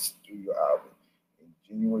 10th studio album. In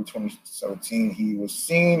January 2017, he was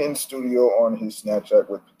seen in studio on his Snapchat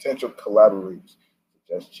with potential collaborators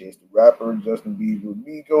such as Chase the Rapper, Justin Bieber,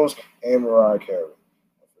 Migos, and Mariah Carey.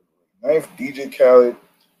 On February 9th, DJ Khaled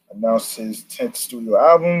announced his 10th studio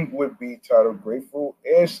album would be titled Grateful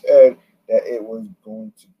and said that it was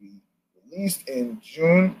going to be released in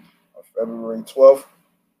June. On February 12th,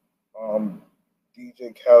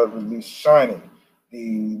 DJ Khaled released Shining,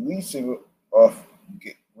 the lead single of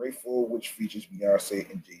Get Grateful, which features Beyonce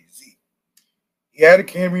and Jay-Z. He had a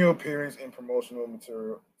cameo appearance in promotional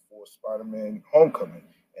material for Spider-Man Homecoming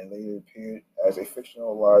and later appeared as a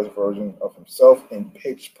fictionalized version of himself in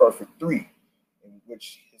Pitch Perfect 3, in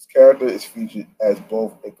which his character is featured as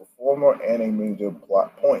both a performer and a major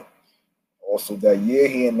plot point. Also, that year,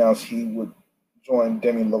 he announced he would join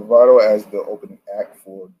Demi Lovato as the opening act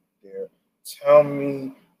for their Tell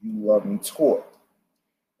Me You Love Me tour.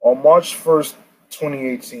 On March 1st,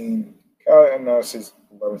 2018, Khaled announced his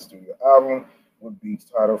 11th studio album would be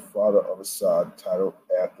titled Father of Assad, titled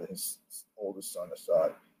after his oldest son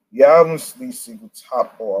Assad. The album's lead single,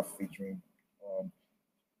 Top Off, featuring um,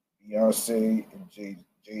 Beyonce and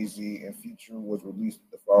Jay Z and Future, was released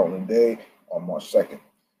the following day on March 2nd.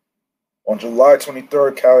 On July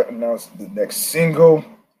 23rd, Khaled announced the next single,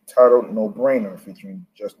 titled No Brainer, featuring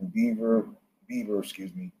Justin Bieber,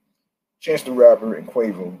 Chance the Rapper, and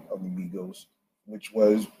Quavo of the Migos, which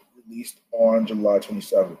was released on July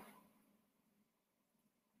 27th.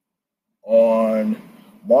 On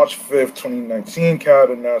March 5th, 2019,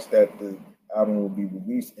 Khaled announced that the album will be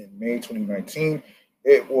released in May 2019.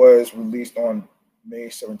 It was released on May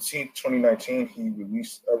 17th, 2019. He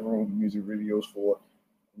released several music videos for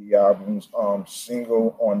the album's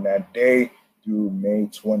single on that day through May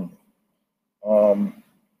 20th, um,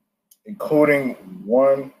 including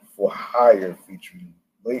one for Hire featuring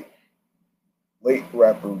late late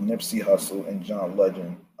rapper Nipsey Hussle and John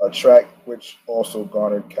Legend, a track which also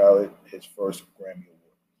garnered Khaled his first Grammy Award.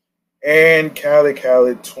 And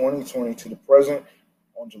Khaled 2020 to the present,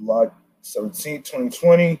 on July 17,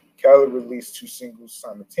 2020, Khaled released two singles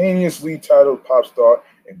simultaneously titled Pop Star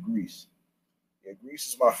and Grease. Yeah, Grease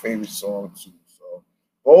is my favorite song too. So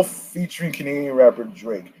both featuring Canadian rapper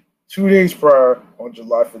Drake. 2 days prior, on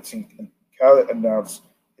July 15th, Khaled announced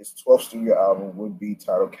his 12th studio album would be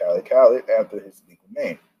titled Khaled after his legal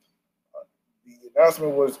name. Uh, the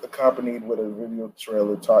announcement was accompanied with a video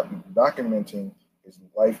trailer documenting his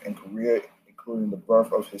life and career, including the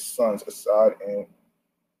birth of his sons Assad and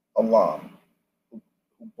Alam, who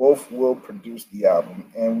both will produce the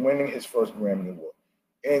album, and winning his first Grammy Award.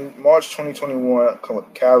 In March 2021,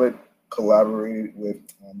 Khaled collaborated with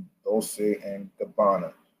Dolce and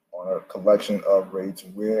Gabbana on a collection of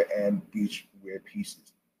ready-to-wear and beach-wear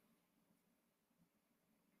pieces.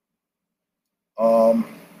 Um,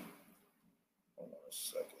 Hold on a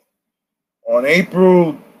second. On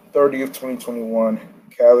April 30th, 2021,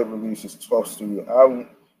 Khaled released his 12th studio album,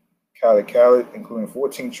 Khaled, including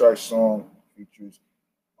 14-track song features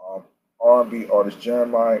um, R&B artist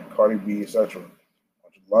Jeremiah, Cardi B, etc.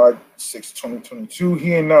 On July 6, 2022,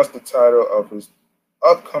 he announced the title of his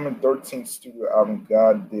upcoming 13th studio album,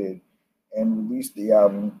 God Did, and released the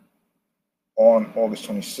album on August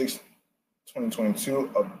 26,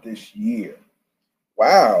 2022 of this year.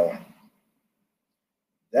 Wow,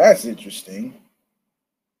 that's interesting.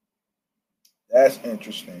 That's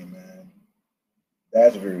interesting, man.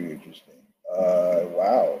 That's very interesting.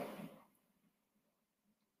 Wow.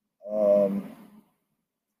 Um,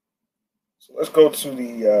 so let's go to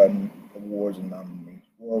the awards and nominations.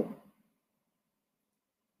 Well,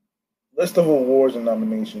 list of awards and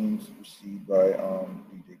nominations received by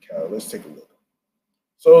DJ Khaled. Let's take a look.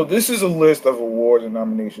 So this is a list of awards and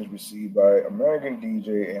nominations received by American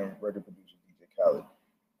DJ and record producer DJ Khaled.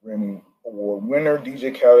 Grammy Award winner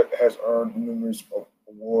DJ Khaled has earned numerous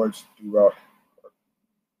awards through,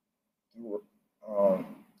 um,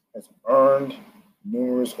 has earned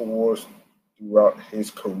numerous awards throughout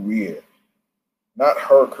his career, not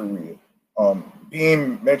her career.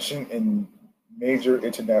 Being mentioned in major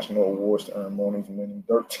international awards ceremonies, winning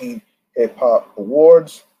 13 hip hop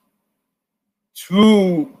awards,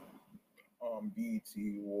 two BET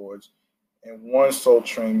awards, and one Soul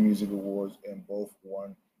Train Music Awards, and both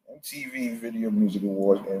won MTV Video Music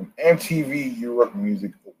Awards and MTV Europe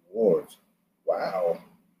Music Awards. Wow.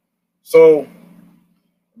 So,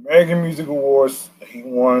 American Music Awards, he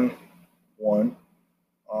won one.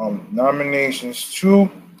 Nominations, two.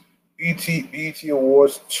 BET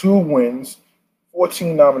Awards, two wins,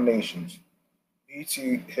 14 nominations. BET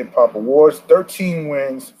Hip Hop Awards, 13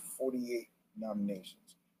 wins, 48 nominations.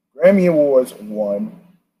 Grammy Awards, one,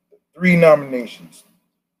 three nominations.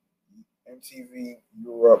 MTV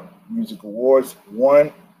Europe Music Awards,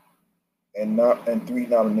 one and three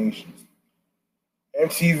nominations.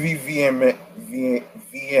 MTV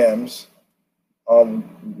VMs,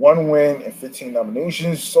 one win and 15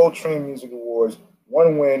 nominations. Soul Train Music Awards,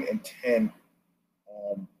 one win and 10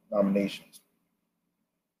 nominations.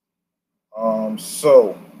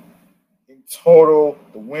 So in total,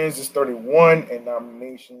 the wins is 31 and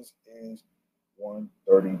nominations is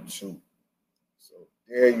 132. So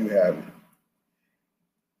there you have it.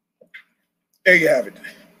 There you have it.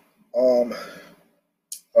 Um,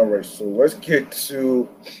 All right, so let's get to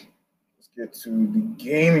the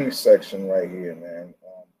gaming section right here, man.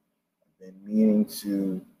 I've been meaning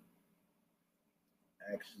to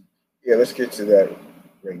actually, yeah, let's get to that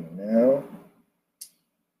right now.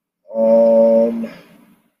 Um,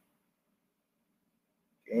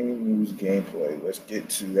 Gaming news, gameplay. Let's get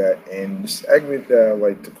to that in the segment that I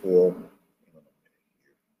like to call.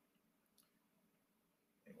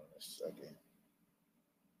 Hang on a second.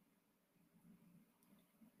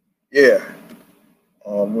 Yeah,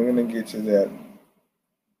 we're gonna get to that.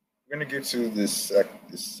 We're gonna get to this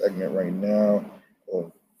segment right now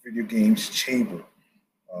called Video Games Chamber.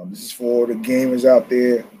 This is for the gamers out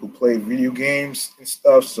there who play video games and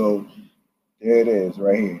stuff. So there it is,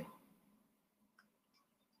 right here.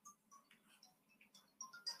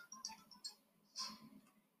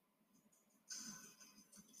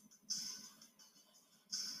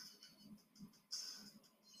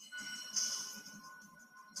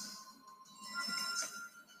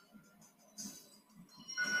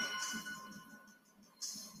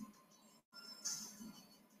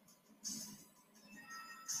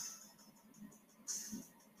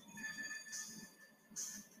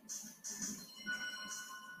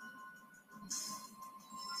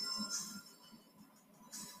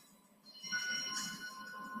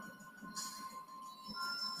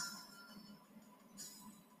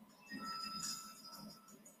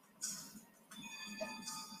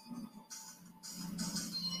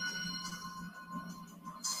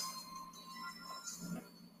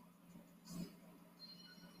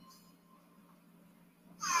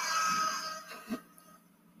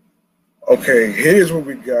 Okay, here's what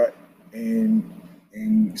we got in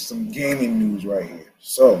in some gaming news right here.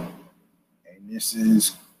 So, and this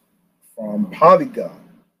is from Polygon.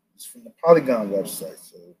 It's from the Polygon website.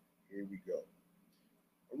 So here we go.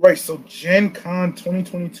 All right, so Gen Con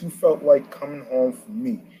 2022 felt like coming home for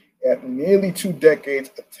me. At nearly 2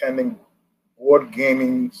 decades attending board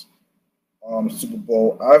gaming's Super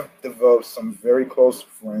Bowl, I've developed some very close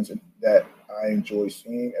friends that I enjoy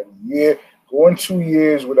seeing every year. Going 2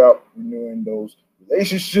 years without renewing those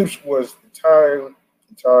relationships was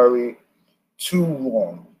entirely too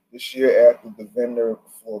long. This year, after the vendor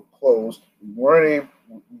floor closed, we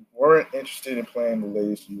weren't interested in playing the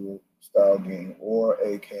latest Euro style game or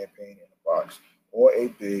a campaign in a box or a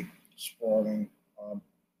big sprawling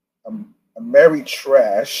um, a merry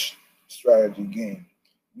trash strategy game.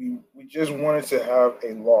 We just wanted to have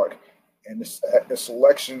a lark, and the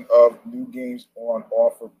selection of new games on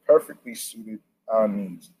offer perfectly suited our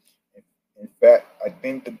needs. In fact, I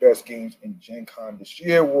think the best games in Gen Con this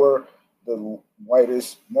year were the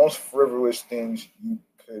lightest, most frivolous things you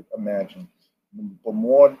could imagine. But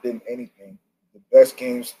more than anything, the best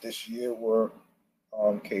games this year were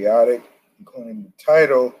chaotic, including the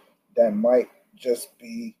title that might just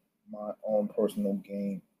be my own personal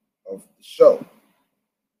game of the show.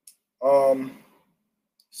 Um,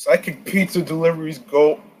 Psychic Pizza Deliveries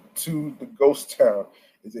Go to the Ghost Town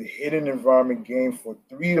is a hidden environment game for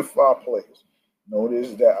 3 to 5 players.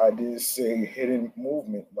 Notice that I did say hidden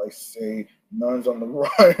movement, like say Nuns on the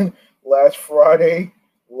Run last Friday,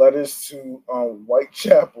 letters to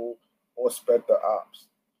Whitechapel, or Spectre Ops.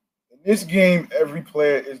 In this game, every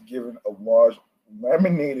player is given a large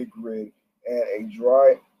laminated grid and a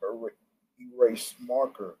dry erase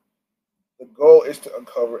marker. The goal is to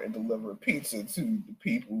uncover and deliver pizza to the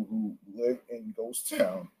people who live in Ghost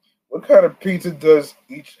Town. What kind of pizza does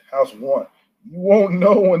each house want? You won't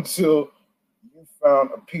know until you found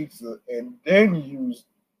a pizza and then use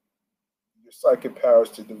your psychic powers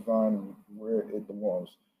to divine where it belongs.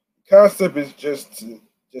 The concept is just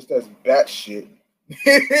as batshit.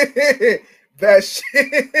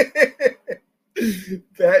 Batshit.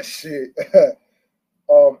 Batshit.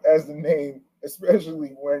 As the name,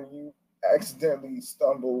 especially when you accidentally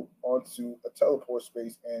stumble onto a teleport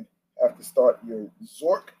space and have to start your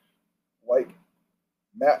Zork like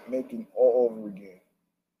map making all over again.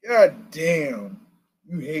 God damn,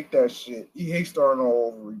 you hate that shit. You hate starting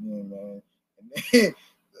all over again, man. And then,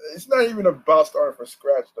 it's not even about starting from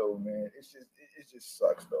scratch though, man. It just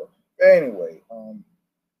sucks though. But anyway,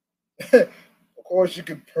 of course you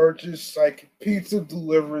can purchase Psychic Pizza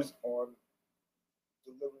delivers on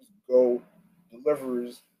delivers go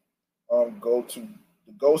delivers go to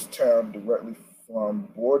the ghost town directly from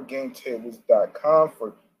boardgametables.com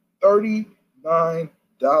for $39.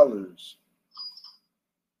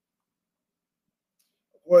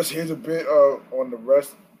 Of course, here's a bit on the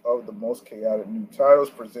rest of the most chaotic new titles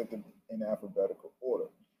presented in alphabetical order.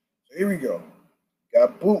 So here we go.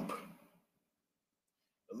 Got Boop,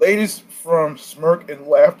 the latest from Smirk and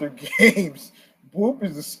Laughter Games. Boop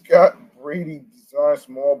is a Scott Brady designed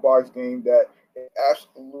small box game that is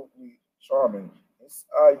absolutely charming.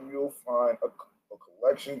 Inside, you'll find a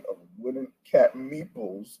collection of wooden cat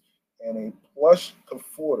meeples and a plush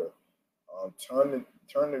comforter. Turn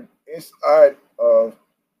the inside of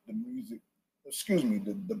the music, excuse me,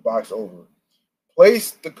 the box over.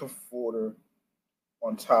 Place the comforter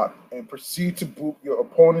on top and proceed to boot your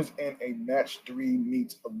opponents in a match three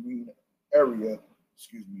meets arena area,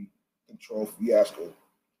 excuse me, control fiasco.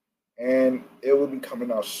 And it will be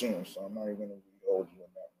coming out soon, so I'm not even gonna hold you on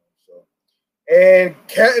that one. So, and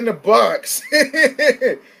Cat in the Box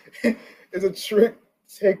is a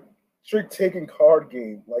take trick taking card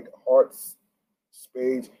game like hearts,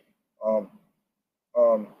 spades, um,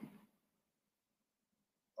 um,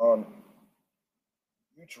 um,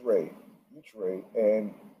 Utre,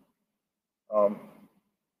 and um,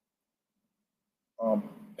 um,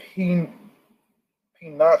 Pin,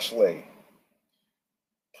 Pinochle.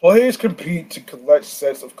 Players compete to collect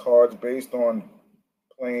sets of cards based on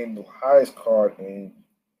playing the highest card in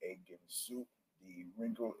a given suit. The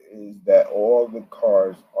wrinkle is that all the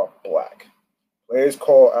cards are black. Players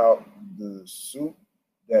call out the suit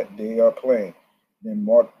that they are playing, then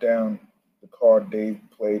mark down the card they've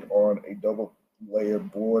played on a double layer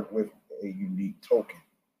board with a unique token.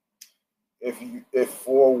 If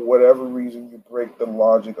for whatever reason you break the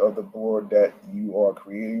logic of the board that you are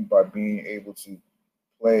creating by being able to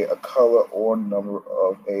play a color or number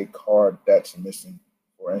of a card that's missing.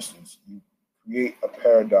 For instance, you create a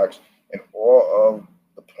paradox and all of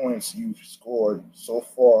the points you've scored so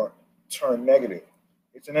far turn negative.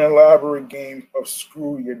 It's an elaborate game of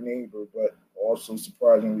screw your neighbor, but also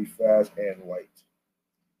surprisingly fast and light.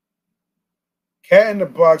 Cat in the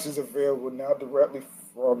Box is available now directly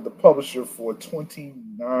from the publisher for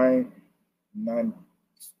nine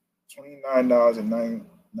 $29 and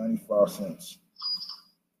 95 cents.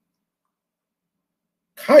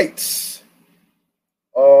 Kites.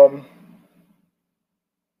 Um,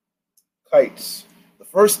 Kites. The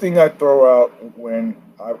first thing I throw out when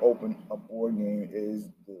I open a board game is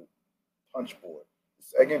the punch board. The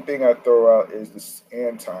second thing I throw out is the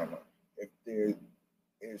sand timer, if there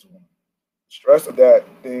is one. The stress of that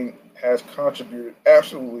thing has contributed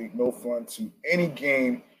absolutely no fun to any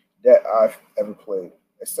game that I've ever played,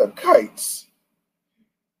 except kites.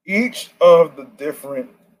 Each of the different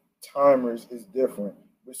timers is different,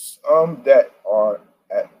 with some that are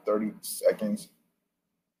at 30 seconds,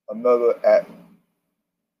 another at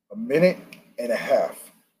a minute and a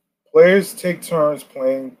half. Players take turns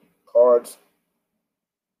playing cards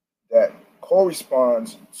that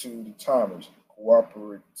corresponds to the timers,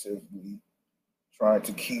 cooperatively trying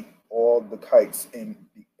to keep all the kites in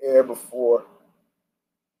the air before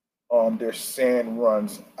their sand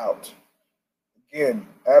runs out. Again,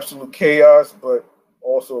 absolute chaos, but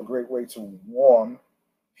also a great way to warm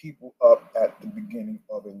people up at the beginning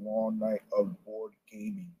of a long night of board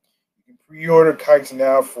gaming. You can pre-order kites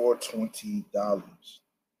now for $20.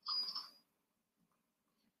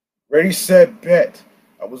 Ready, Set, Bet.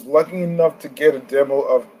 I was lucky enough to get a demo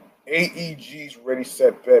of AEG's Ready,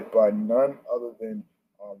 Set, Bet by none other than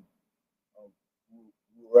um, um,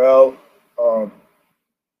 Ruel um,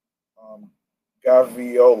 um,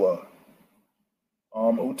 Gaviola,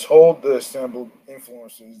 who told the assembled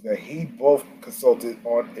influencers that he both consulted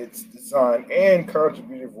on its design and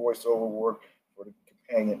contributed voiceover work for the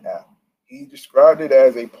companion app. He described it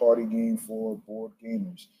as a party game for board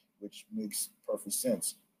gamers, which makes perfect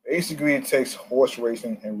sense. Basically, it takes horse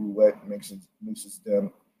racing and roulette mixes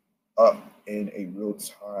them up in a real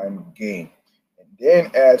time game, and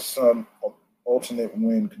then adds some alternate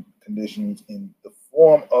win conditions in the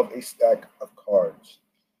form of a stack of cards.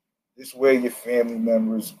 This way, your family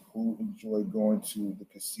members who enjoy going to the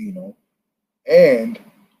casino and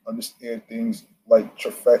understand things like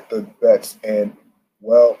trifecta bets and,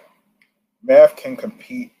 well, math can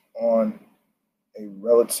compete on a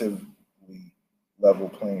relatively level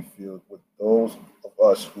playing field with those of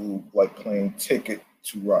us who like playing Ticket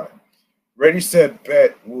to Ride. Ready, Set,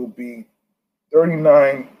 Bet will be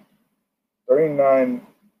 39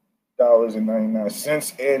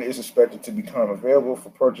 $39.99 and is expected to become available for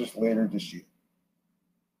purchase later this year.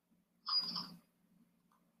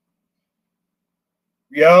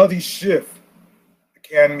 Reality Shift.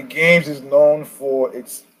 Academy Games is known for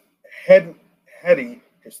its head, heady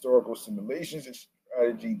historical simulations and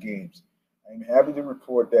strategy games. I am happy to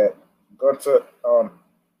report that Gunter um,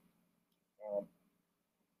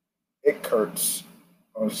 Ickert's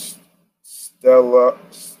Stella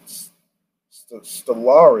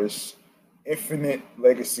Stellaris Infinite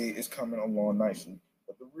Legacy is coming along nicely.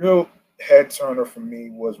 But the real head turner for me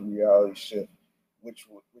was Reality Shift.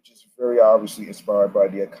 which is very obviously inspired by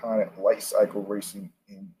the iconic light cycle racing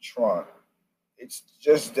in Tron. It's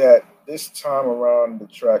just that this time around the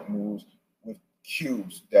track moves with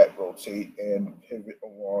cubes that rotate and pivot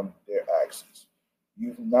along their axes.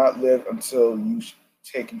 You've not lived until you've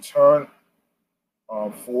taken turn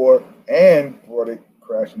forward and brought it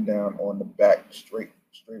crashing down on the back straight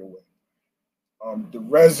away.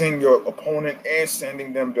 Derezzing your opponent and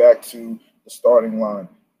sending them back to the starting line.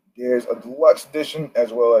 There's a deluxe edition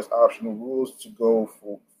as well as optional rules to go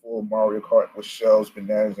for Mario Kart with shells,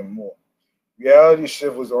 bananas, and more. Reality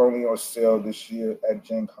Shift was only on sale this year at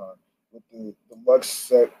Gen Con, with the deluxe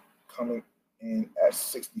set coming in at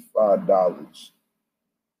 $65.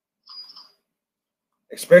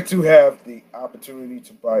 Expect to have the opportunity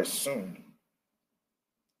to buy it soon.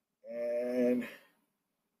 And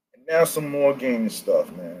now some more gaming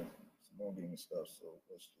stuff, man. Some more gaming stuff. So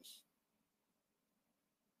let's just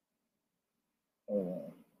hold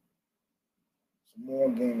on. Some more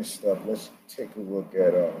gaming stuff. Let's take a look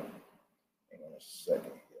at hang on a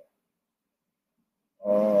second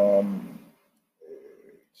here. Um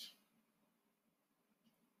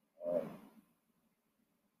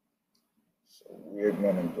so we're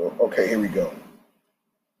gonna go, okay, here we go.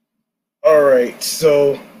 All right,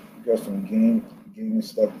 so we got some gaming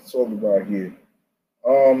stuff to talk about here.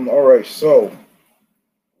 All right, so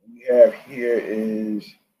we have here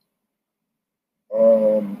is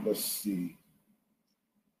let's see.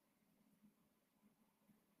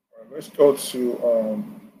 All right, let's go to hold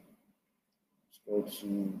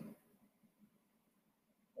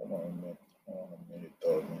on a minute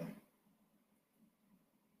though, man.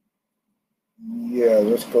 Yeah,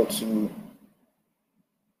 let's go to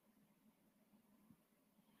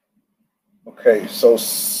okay, so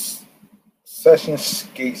Session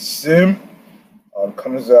Skate Sim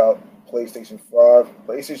comes out PlayStation 5,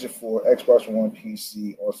 PlayStation 4, Xbox One,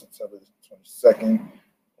 PC on September 22nd,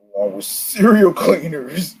 along with Serial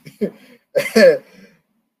Cleaners.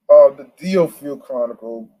 The Dio Field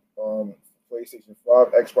Chronicle, PlayStation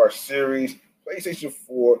 5, Xbox Series, PlayStation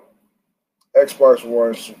 4, Xbox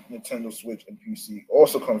One, Nintendo Switch, and PC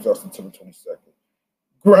also comes out September 22nd.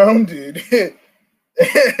 Grounded,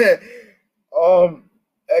 um,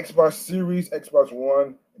 Xbox Series, Xbox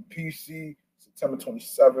One, and PC September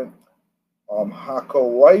 27th. Hako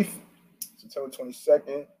Life, September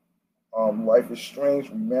 22nd. Life is Strange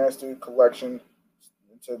Remastered Collection,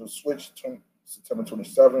 Nintendo Switch, September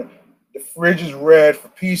 27th. The Fridge is Red for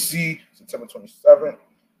PC, September 27th.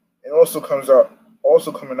 It also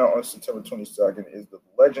coming out on September 22nd is The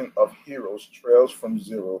Legend of Heroes Trails from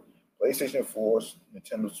Zero, PlayStation 4,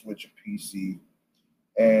 Nintendo Switch, and PC.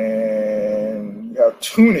 And you have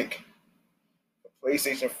Tunic,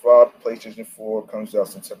 PlayStation 5, PlayStation 4 comes out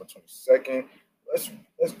September 22nd. Let's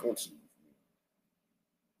let's go to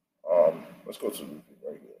let's go to the review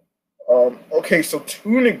right here. Okay, so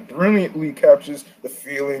Tunic brilliantly captures the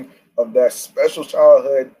feeling of that special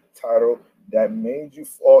childhood title that made you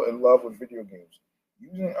fall in love with video games.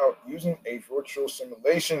 Using a virtual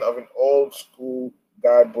simulation of an old school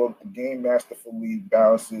guidebook, the game masterfully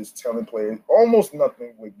balances telling players almost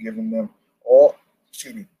nothing with giving them all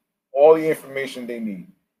excuse me all the information they need.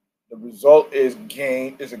 The result is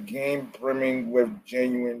a game brimming with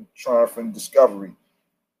genuine triumph and discovery.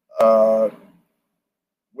 Uh,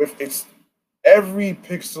 with its every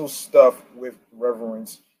pixel stuff with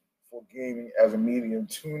reverence for gaming as a medium,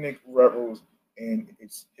 Tunic revels in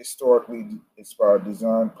its historically inspired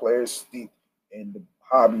design. Players steeped in the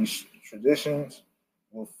hobby's traditions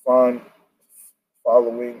will find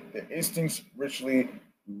following their instincts richly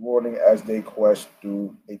rewarding as they quest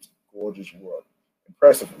through its gorgeous world.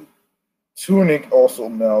 Impressively, Tunic also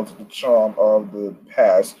melds the charm of the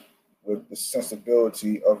past with the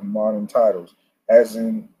sensibility of modern titles, as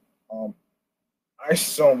in um,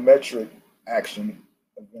 isometric action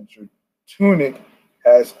adventure. Tunic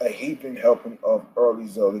has a heaping helping of early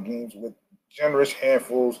Zelda games with generous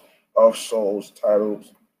handfuls of Souls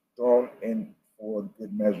titles thrown in for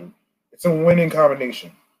good measure. It's a winning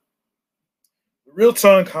combination. The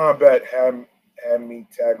real-time combat had me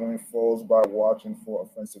tackling foes by watching for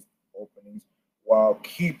offensive openings while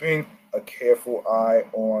keeping a careful eye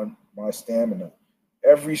on my stamina.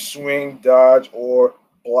 Every swing, dodge, or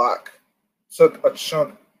block took a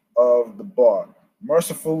chunk of the bar.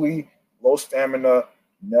 Mercifully, low stamina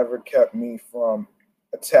never kept me from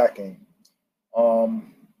attacking.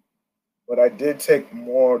 Um, but I did take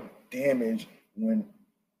more damage when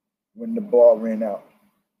the ball ran out.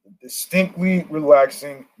 The distinctly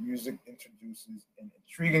relaxing music introduces an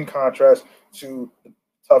intriguing contrast to the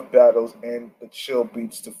tough battles and the chill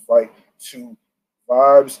beats to fight to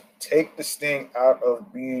Vibes take the sting out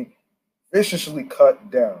of being viciously cut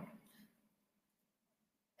down.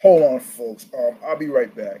 Hold on, folks. I'll be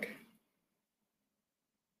right back.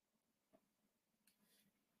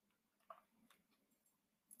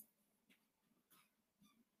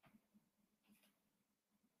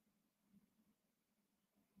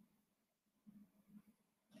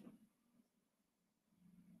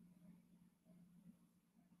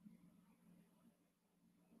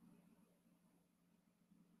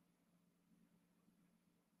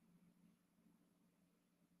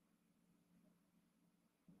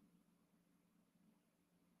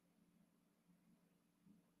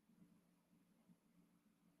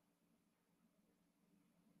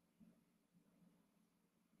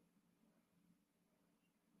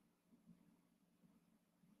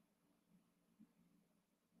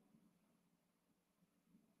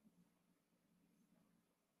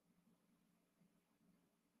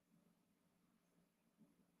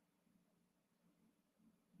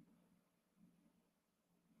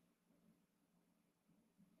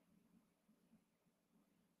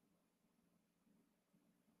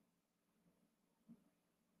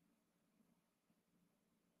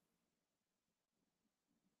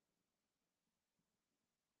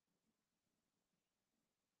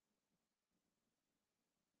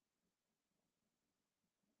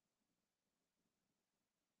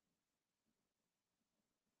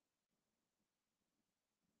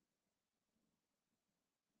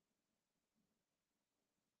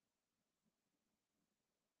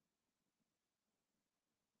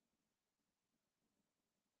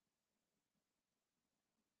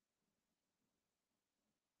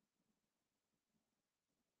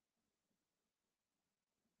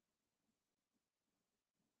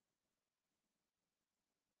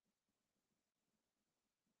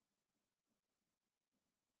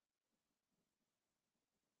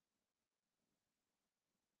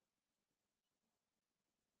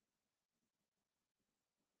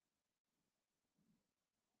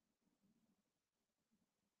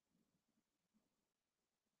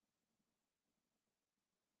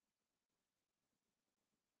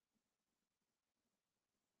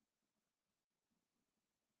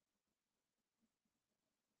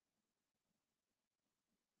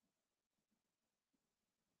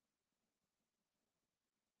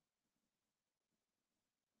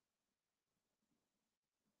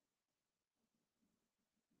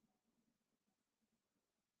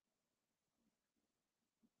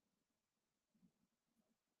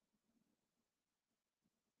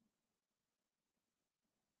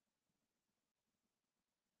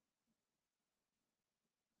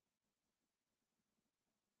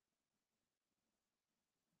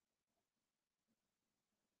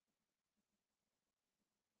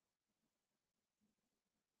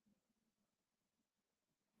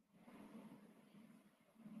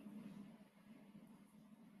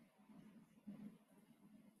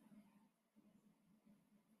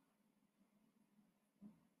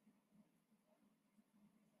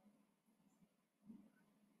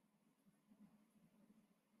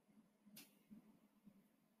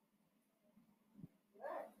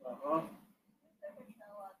 Uh huh.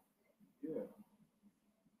 Yeah.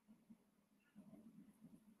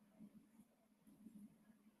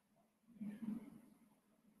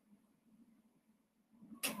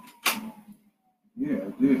 Yeah,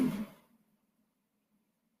 I did.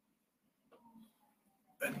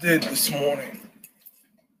 I did this morning.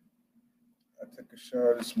 I took a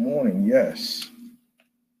shower this morning. Yes.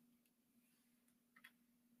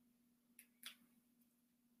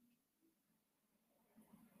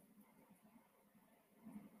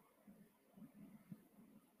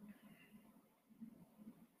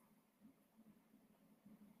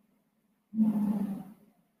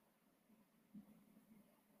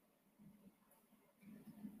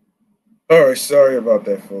 All right. Sorry about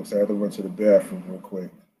that, folks. I had to run to the bathroom real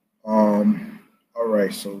quick. All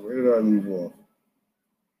right. So where did I leave off?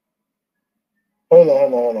 Hold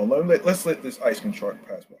on. Let's let this ice cream chart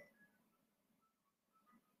pass by.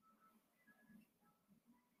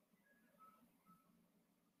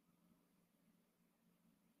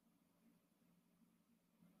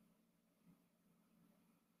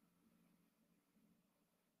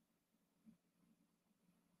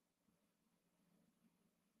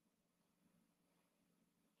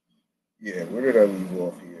 Yeah. Where did I leave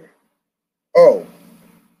off here? Oh.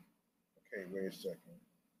 Okay. Wait a second.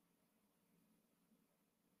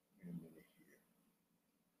 Wait a minute here.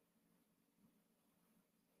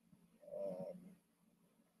 Um,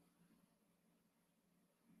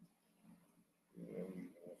 where did I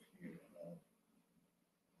leave off here?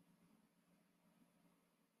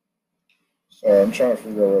 Sorry, I'm trying to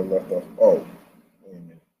figure out where I left off. Oh.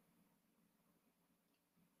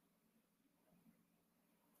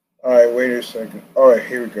 All right, wait a second. All right,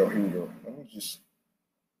 here we go. Here we go. Let me just.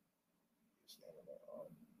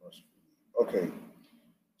 Okay,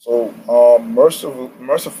 so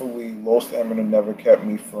mercifully, low stamina never kept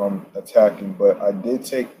me from attacking, but I did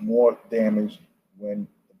take more damage when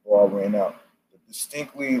the bar ran out. The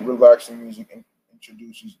distinctly relaxing music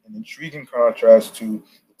introduces an intriguing contrast to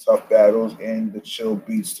the tough battles and the chill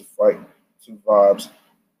beats to fight to vibes.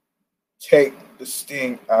 Take the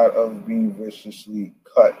sting out of being viciously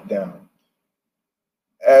cut down,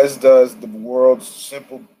 as does the world's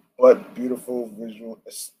simple but beautiful visual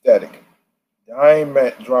aesthetic. Dying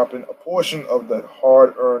meant dropping a portion of the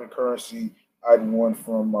hard earned currency I'd won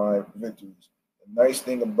from my victories. The nice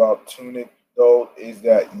thing about Tunic, though, is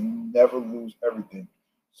that you never lose everything.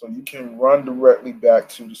 So you can run directly back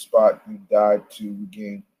to the spot you died to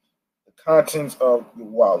regain the contents of your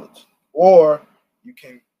wallet. Or you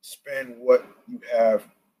can spend what you have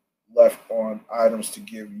left on items to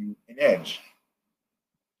give you an edge.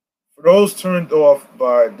 For those turned off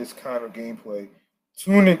by this kind of gameplay,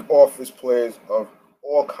 Tunic offers players of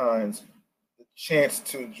all kinds the chance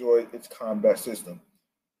to enjoy its combat system,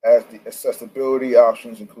 as the accessibility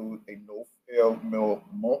options include a no fail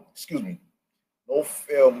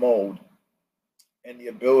mode, and the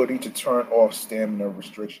ability to turn off stamina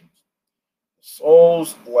restrictions.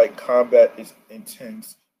 Souls like combat is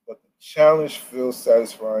intense, but the challenge feels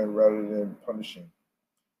satisfying rather than punishing.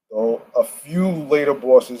 Though a few later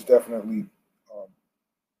bosses definitely um,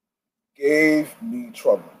 gave me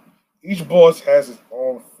trouble. Each boss has its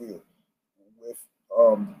own feel with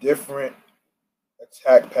different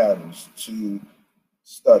attack patterns to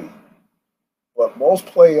study, but most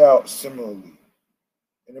play out similarly.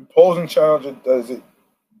 An imposing challenger does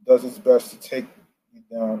its best to take you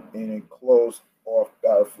down in a closed off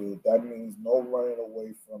battlefield. That means no running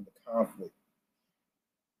away from the conflict.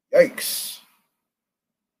 Yikes!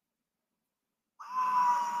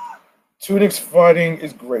 Tunic's fighting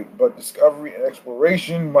is great, but discovery and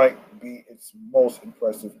exploration might be its most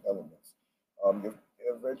impressive elements. The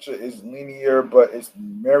adventure is linear, but its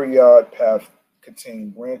myriad paths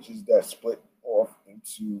contain branches that split off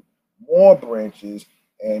into more branches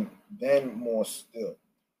and then more still.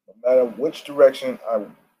 No matter which direction I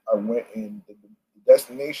went in, the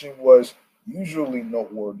destination was usually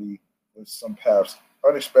noteworthy, with some paths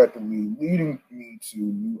unexpectedly leading me to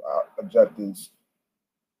new objectives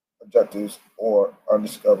or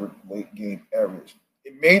undiscovered late game areas.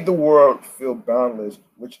 It made the world feel boundless,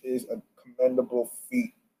 which is a commendable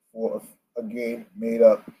feat for a game made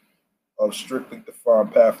up of strictly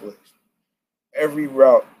defined pathways. Every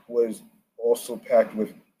route was also packed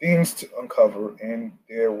with things to uncover, and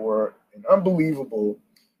there were an unbelievable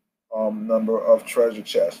number of treasure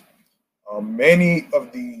chests. Many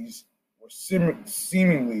of these were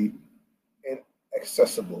seemingly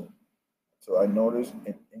inaccessible until I noticed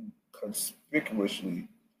an inconspicuously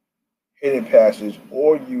hidden passage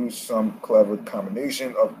or use some clever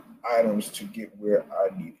combination of items to get where I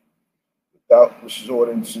needed without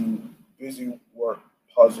resorting to busy work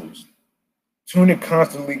puzzles. Tunic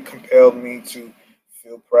constantly compelled me to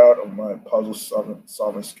feel proud of my puzzle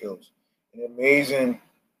solving skills. An amazing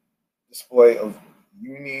display of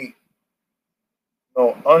unique,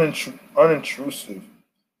 no, unintrusive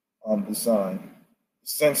design. The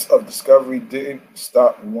sense of discovery didn't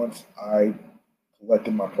stop once I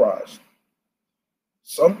collected my prize.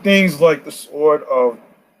 Some things like the sword of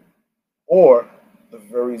or the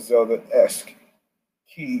very Zelda-esque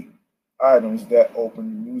key items that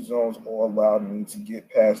opened new zones or allowed me to get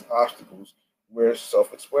past obstacles were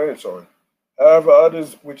self-explanatory. However,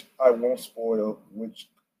 others, which I won't spoil, which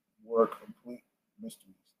were complete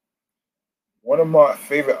mysteries. One of my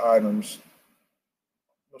favorite items,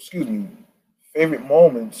 no, excuse me, favorite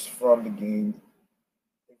moments from the game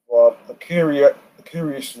involved a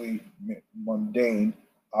curiously mundane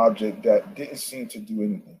object that didn't seem to do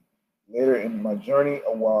anything. Later in my journey,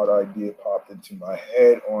 a wild idea popped into my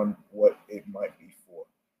head on what it might be for.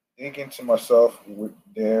 Thinking to myself,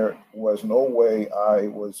 there was no way I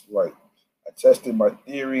was right. I tested my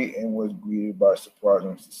theory and was greeted by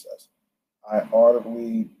surprising success. I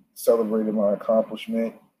audibly celebrated my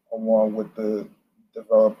accomplishment along with the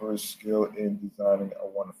developer's skill in designing a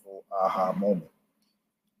wonderful aha moment.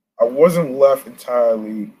 I wasn't left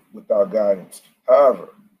entirely without guidance. However,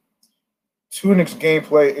 Tunic's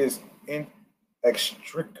gameplay is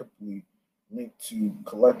inextricably linked to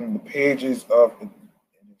collecting the pages of an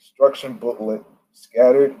instruction booklet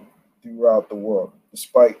scattered throughout the world,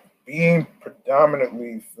 despite being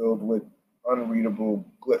predominantly filled with unreadable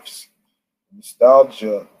glyphs.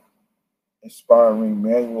 Nostalgia inspiring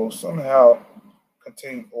manual somehow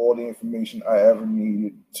contained all the information I ever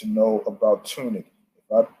needed to know about Tunic if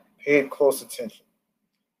I paid close attention.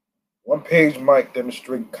 One page might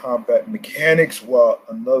demonstrate combat mechanics, while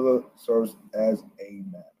another serves as a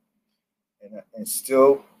map, and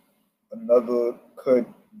still another could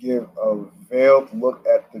give a veiled look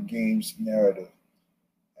at the game's narrative.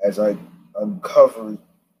 As I uncovered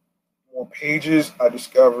more pages, I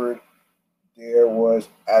discovered there was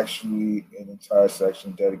actually an entire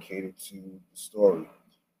section dedicated to the story.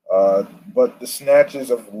 Uh, but the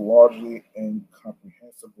snatches of largely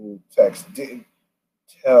incomprehensible text didn't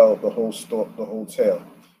tell the whole tale.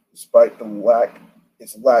 Despite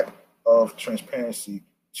its lack of transparency,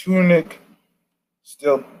 Tunic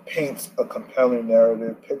still paints a compelling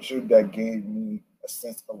narrative picture that gave me a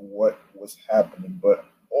sense of what was happening, but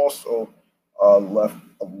also left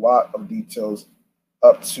a lot of details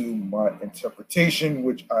up to my interpretation,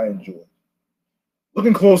 which I enjoyed.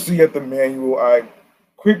 Looking closely at the manual, I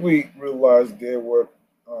quickly realized there were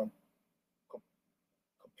um,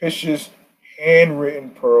 capricious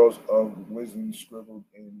handwritten pearls of wisdom scribbled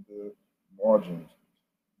in the margins.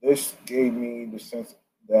 This gave me the sense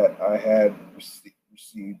that I had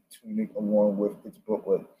received Tunic along with its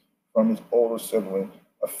booklet from its older sibling,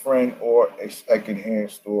 a friend, or a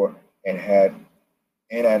secondhand store, and had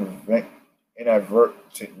inadvert-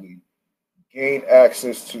 inadvertently gained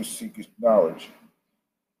access to secret knowledge.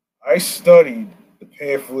 I studied the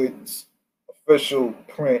pamphlet's official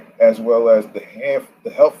print as well as the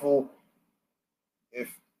helpful, if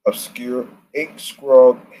obscure, ink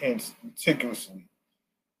scrawled hints meticulously,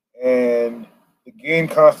 and the game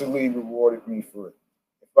constantly rewarded me for it.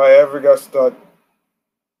 If I ever got stuck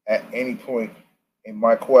at any point in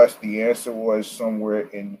my quest, the answer was somewhere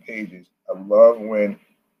in the pages. I love when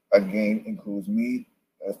a game includes me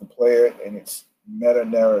as the player and its meta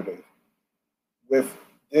narrative. With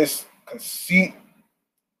this conceit,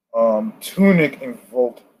 Tunic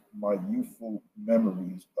invoked my youthful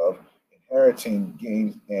memories of inheriting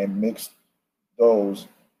games and mixed those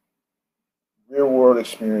real world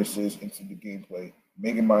experiences into the gameplay,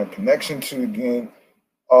 making my connection to the game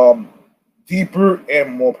um, deeper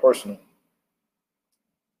and more personal.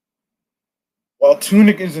 While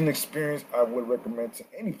Tunic is an experience I would recommend to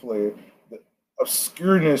any player, the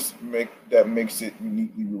obscureness that makes it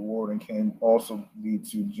uniquely rewarding can also lead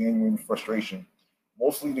to genuine frustration.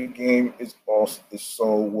 Mostly, the game is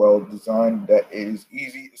so well designed that it is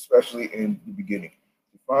easy, especially in the beginning,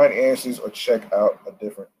 to find answers or check out a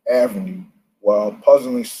different avenue while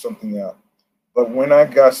puzzling something out. But when I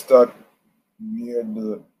got stuck near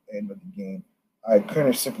the end of the game, I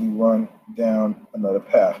couldn't simply run down another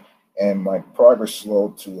path, and my progress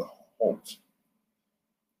slowed to a halt.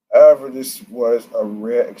 However, this was a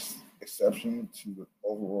rare exception to the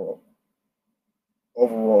overall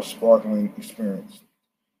sparkling experience.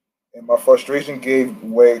 And my frustration gave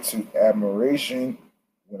way to admiration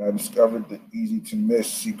when I discovered the easy to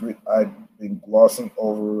miss secret I'd been glossing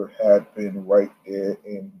over had been right there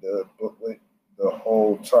in the booklet the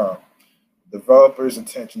whole time. Developers'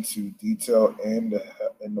 attention to detail and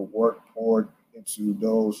the work poured into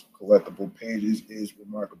those collectible pages is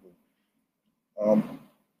remarkable. Um,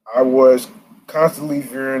 I was constantly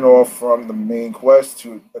veering off from the main quest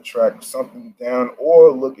to attract something down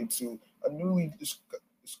or look into a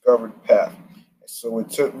discovered path. So it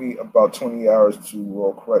took me about 20 hours to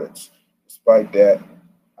roll credits. Despite that,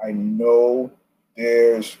 I know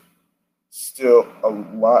there's still a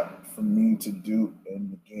lot for me to do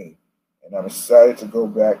in the game, and I'm excited to go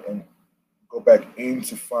back in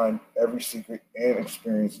to find every secret and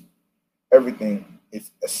experience everything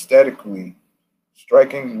its aesthetically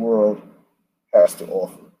striking world has to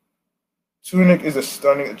offer. Tunic is a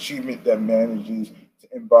stunning achievement that manages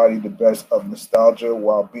to embody the best of nostalgia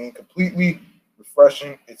while being completely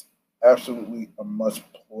refreshing. It's absolutely a must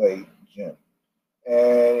play gem.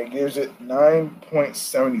 And it gives it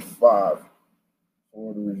 9.75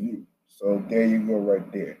 for the review. So there you go,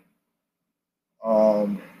 right there.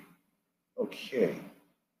 Um, okay,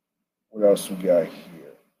 what else we got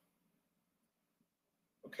here?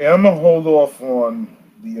 Okay, I'm gonna hold off on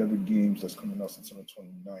the other games that's coming out until the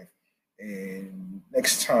 29th. And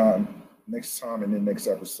next time in the next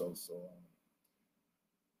episode. So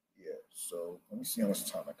yeah, so let me see how much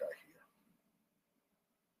time I got here.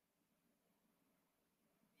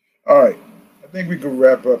 All right, I think we can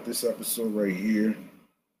wrap up this episode right here.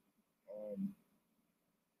 Um,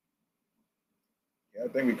 yeah, I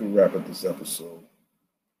think we can wrap up this episode.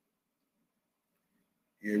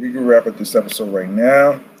 Yeah, we can wrap up this episode right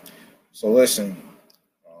now. So listen,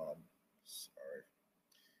 sorry.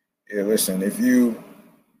 Yeah, listen. If you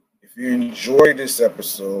enjoyed this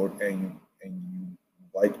episode and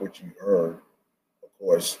like what you heard, of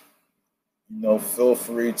course, feel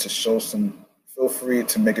free to feel free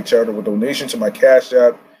to make a charitable donation to my Cash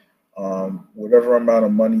App. Whatever amount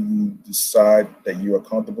of money you decide that you are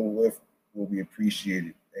comfortable with will be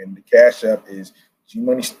appreciated. And the Cash App is G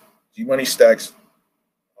Money Stacks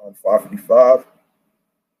 555.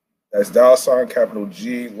 That's $ capital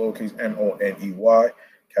G, lowercase Noney,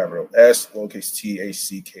 capital S, lowercase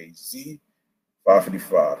Tackz,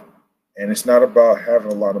 555. And it's not about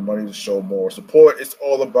having a lot of money to show more support. It's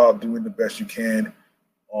all about doing the best you can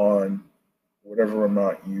on whatever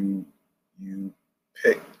amount you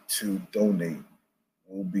pick to donate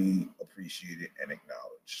will be appreciated and acknowledged.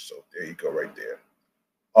 So there you go, right there.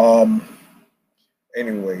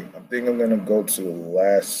 Anyway, I think I'm gonna go to the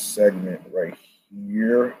last segment right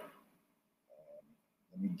here.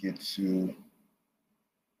 Let me get to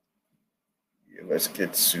let's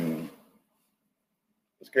get to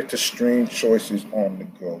strange choices on the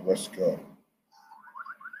go. Let's go.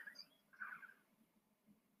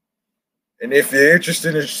 And if you're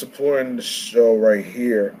interested in supporting the show right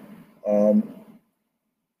here, of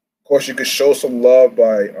course, you could show some love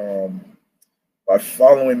by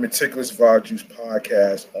following Meticulous Vibe Juice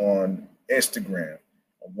Podcast on Instagram,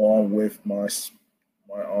 along with my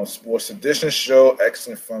Sports Edition show,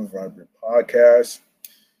 Excellent Fun Vibrant Podcast,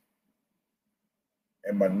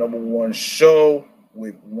 and my number one show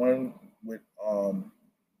with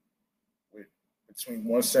between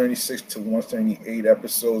 176 to 178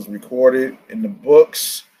 episodes recorded in the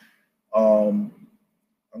books. I'm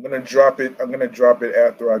gonna drop it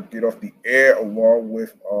after I get off the air, along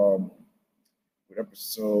with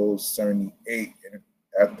episode 78, and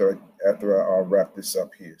after I wrap this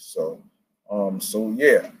up here. So off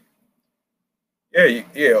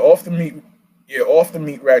the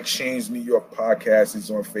meat rack chains New York podcast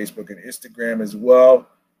is on Facebook and Instagram as well,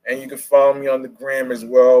 and you can follow me on the gram as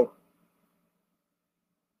well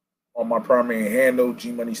on my primary handle,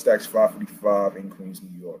 G Money Stacks 555 in Queens,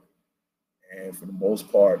 New York. And for the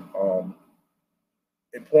most part,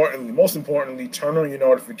 most importantly, turn on your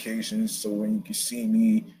notifications so when you can see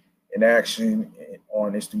me in action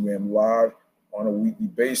on Instagram Live on a weekly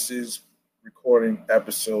basis, recording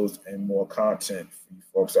episodes and more content for you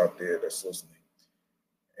folks out there that's listening.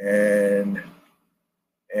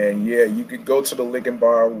 And yeah, you could go to the link in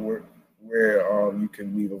bio where you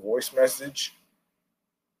can leave a voice message.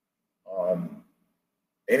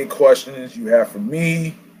 Any questions you have for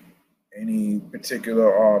me, any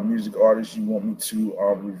particular music artists you want me to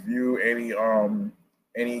review,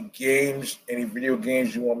 any games, any video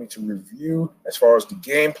games you want me to review as far as the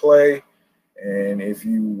gameplay, and if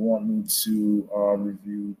you want me to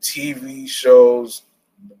review TV shows,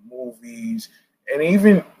 the movies, and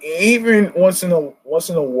even once in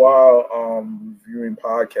a while reviewing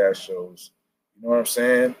podcast shows. You know what I'm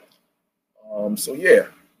saying?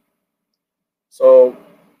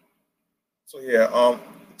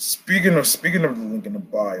 Speaking of the link in the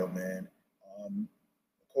bio, man. Of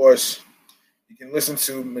course, you can listen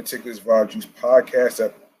to Meticulous Vibe Juice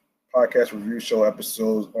podcast review show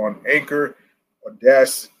episodes on Anchor,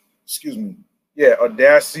 Audacity,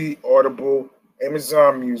 Audible,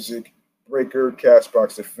 Amazon Music, Breaker,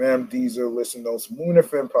 Castbox FM, Deezer, Listen Notes, Moon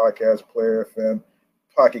FM Podcast, Player FM,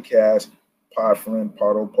 Pocket Cast, Podfriend,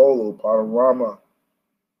 Podopolo, Podorama,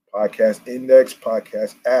 Podcast Index,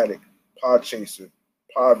 Podcast Addict, Podchaser,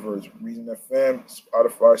 Podverse, Reason FM,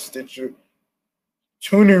 Spotify, Stitcher,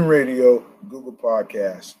 TuneIn Radio, Google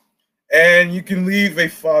Podcasts. And you can leave a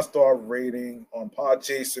 5-star rating on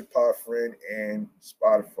Podchaser, Podfriend, and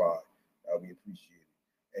Spotify. That would be appreciated.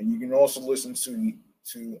 And you can also listen to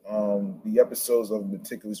the episodes of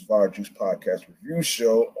Meticulous Vibe Juice Podcast Review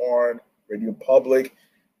Show on Radio Public,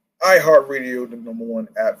 iHeartRadio, the #1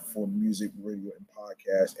 app for music, radio, and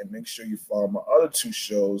podcast. And make sure you follow my other two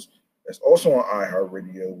shows that's also on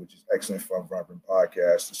iHeartRadio, which is Excellent Fun Vibrant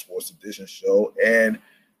Podcast, the Sports Edition show, and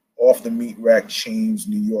Off the Meat Rack Chains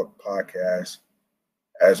New York podcast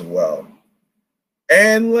as well.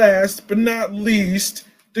 And last but not least,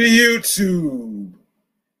 the YouTube.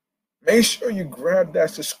 Make sure you grab that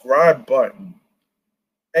subscribe button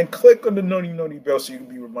and click on the noti bell so you can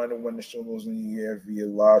be reminded when the show goes in the air via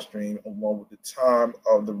live stream, along with the time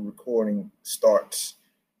of the recording starts.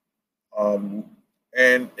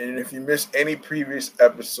 And if you miss any previous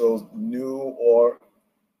episodes, new or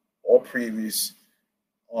previous,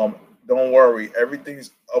 don't worry.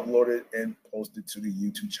 Everything's uploaded and posted to the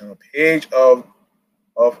YouTube channel page of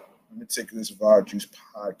Meticulous Vibe Juice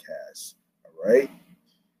Podcast. All right,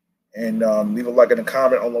 and leave a like and a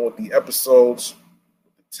comment along with the episodes,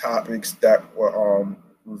 the topics that we're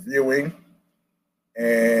reviewing,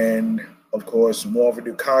 and Of course, more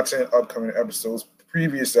video content, upcoming episodes,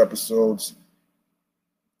 previous episodes,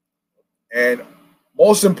 and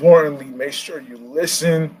most importantly, make sure you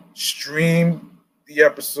listen, stream the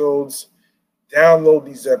episodes, download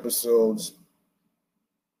these episodes,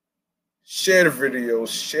 share the videos,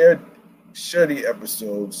 share the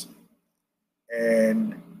episodes,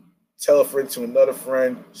 and tell a friend to another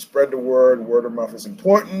friend. Spread the word. Word of mouth is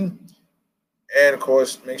important. And of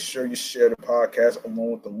course, make sure you share the podcast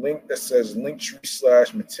along with the link that says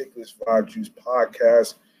Linktree/Meticulous Vibe Juice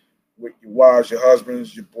Podcast with your wives, your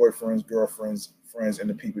husbands, your boyfriends, girlfriends, friends, and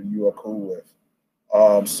the people you are cool with.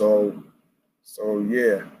 So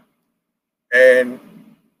yeah. And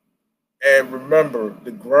remember,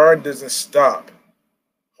 the grind doesn't stop.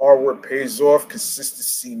 Hard work pays off.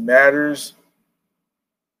 Consistency matters.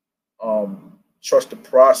 Trust the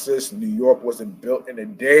process. New York wasn't built in a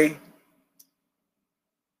day.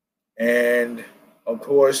 And of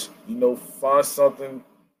course, find something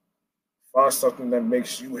that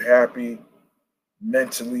makes you happy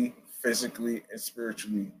mentally, physically, and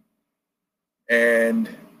spiritually. And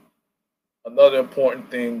another important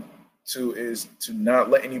thing too is to not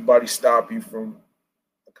let anybody stop you from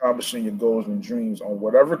accomplishing your goals and dreams on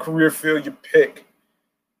whatever career field you pick.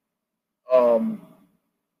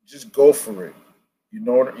 Just go for it. You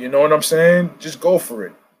know what I'm saying? Just go for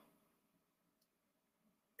it.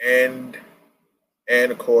 And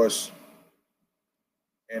of course,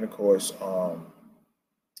 before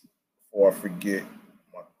I forget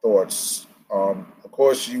my thoughts, of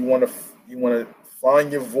course, you want to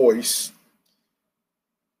find your voice.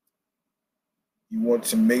 You want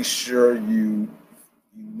to make sure you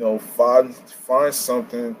find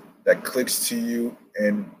something that clicks to you,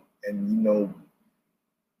 and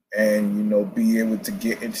be able to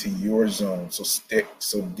get into your zone. So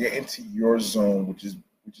get into your zone, which is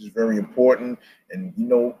very important. And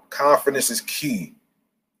confidence is key.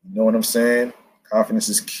 You know what I'm saying? Confidence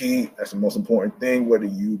is key. That's the most important thing, whether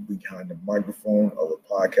you behind the microphone of a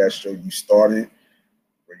podcast show you started,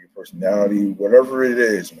 or your personality, whatever it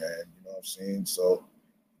is, man. You know what I'm saying? So,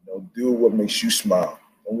 do what makes you smile.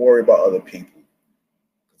 Don't worry about other people.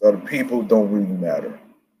 Because other people don't really matter.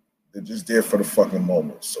 They're just there for the fucking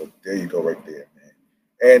moment. So there you go right there, man.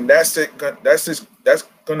 And that's it. That's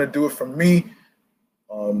gonna do it for me.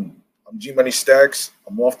 I'm G Money Stacks.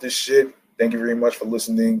 I'm off this shit. Thank you very much for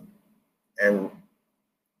listening and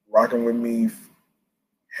rocking with me,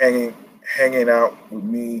 hanging out with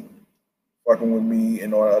me, fucking with me,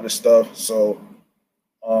 and all that other stuff. So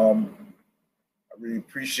I really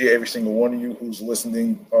appreciate every single one of you who's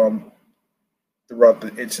listening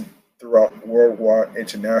throughout worldwide,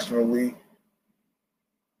 internationally,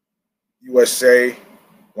 USA,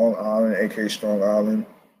 Long Island, aka Strong Island,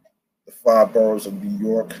 the 5 boroughs of New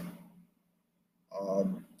York.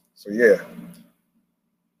 So yeah,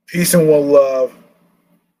 peace and one love.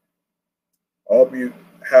 I hope you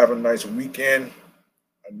have a nice weekend.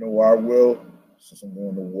 I know I will, since I'm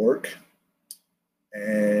going to work.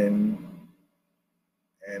 And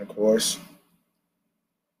of course,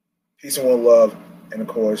 peace and one love. And of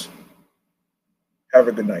course, have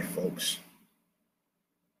a good night, folks.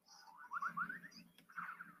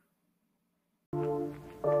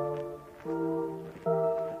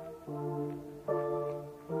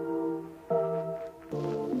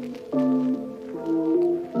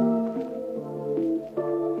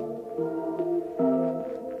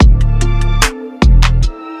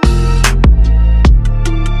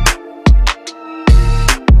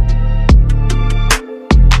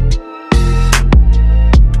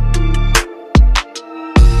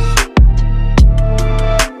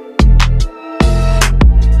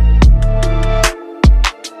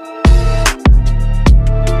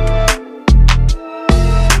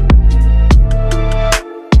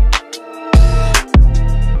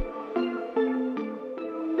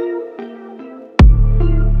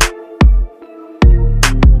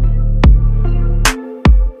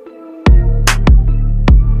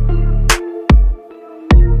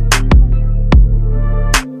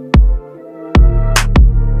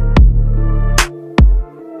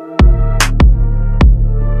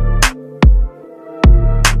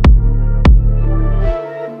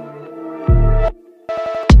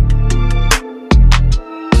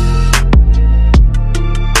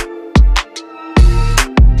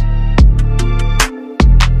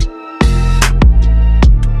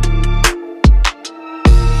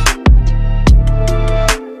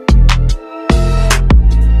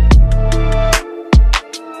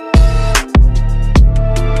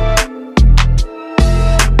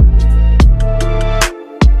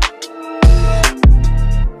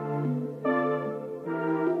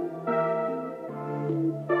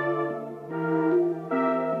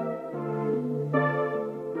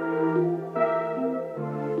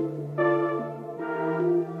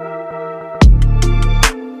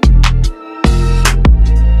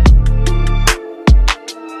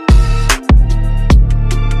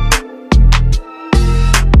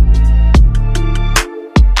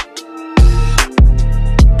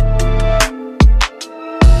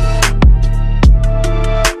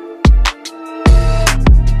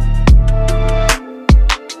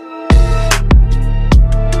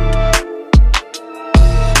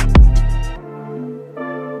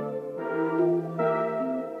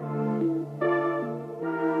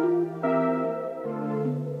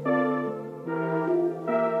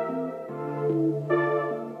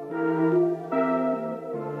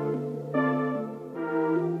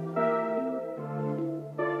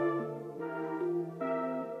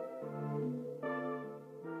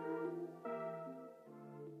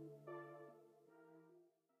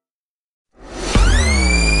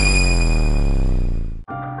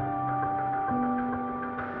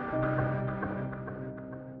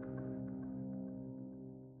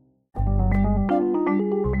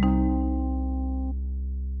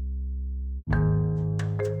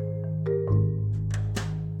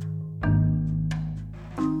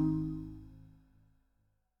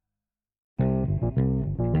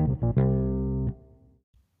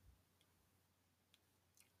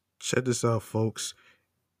 Check this out, folks.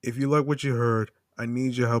 If you like what you heard, I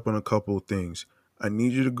need your help on a couple of things. I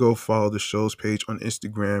need you to go follow the show's page on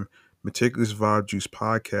Instagram, Meticulous Vibe Juice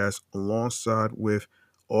Podcast, alongside with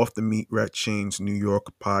Off the Meat Rat Chains New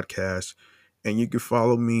York Podcast. And you can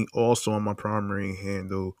follow me also on my primary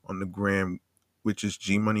handle on the gram, which is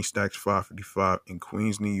G Money Stacks 555 in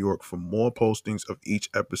Queens, New York, for more postings of each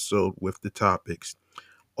episode with the topics.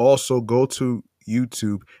 Also, go to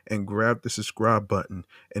YouTube and grab the subscribe button.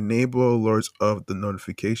 Enable alerts of the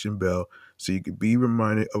notification bell so you can be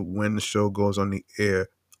reminded of when the show goes on the air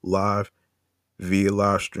live via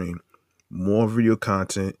live stream. More video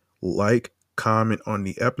content, like, comment on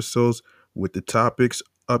the episodes with the topics,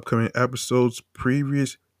 upcoming episodes,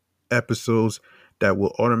 previous episodes that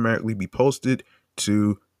will automatically be posted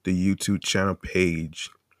to the YouTube channel page.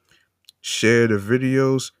 Share the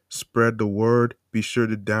videos, spread the word. Be sure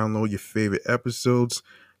to download your favorite episodes.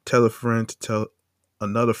 Tell a friend to tell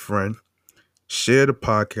another friend. Share the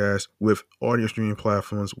podcast with audio streaming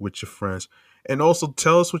platforms with your friends. And also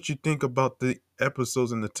tell us what you think about the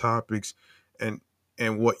episodes and the topics and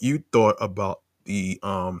what you thought about the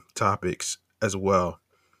topics as well.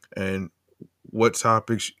 And what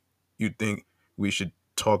topics you think we should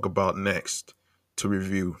talk about next to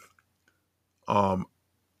review. Um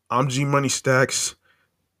I'm G Money Stacks.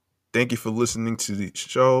 Thank you for listening to the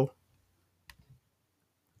show.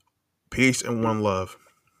 Peace and one love.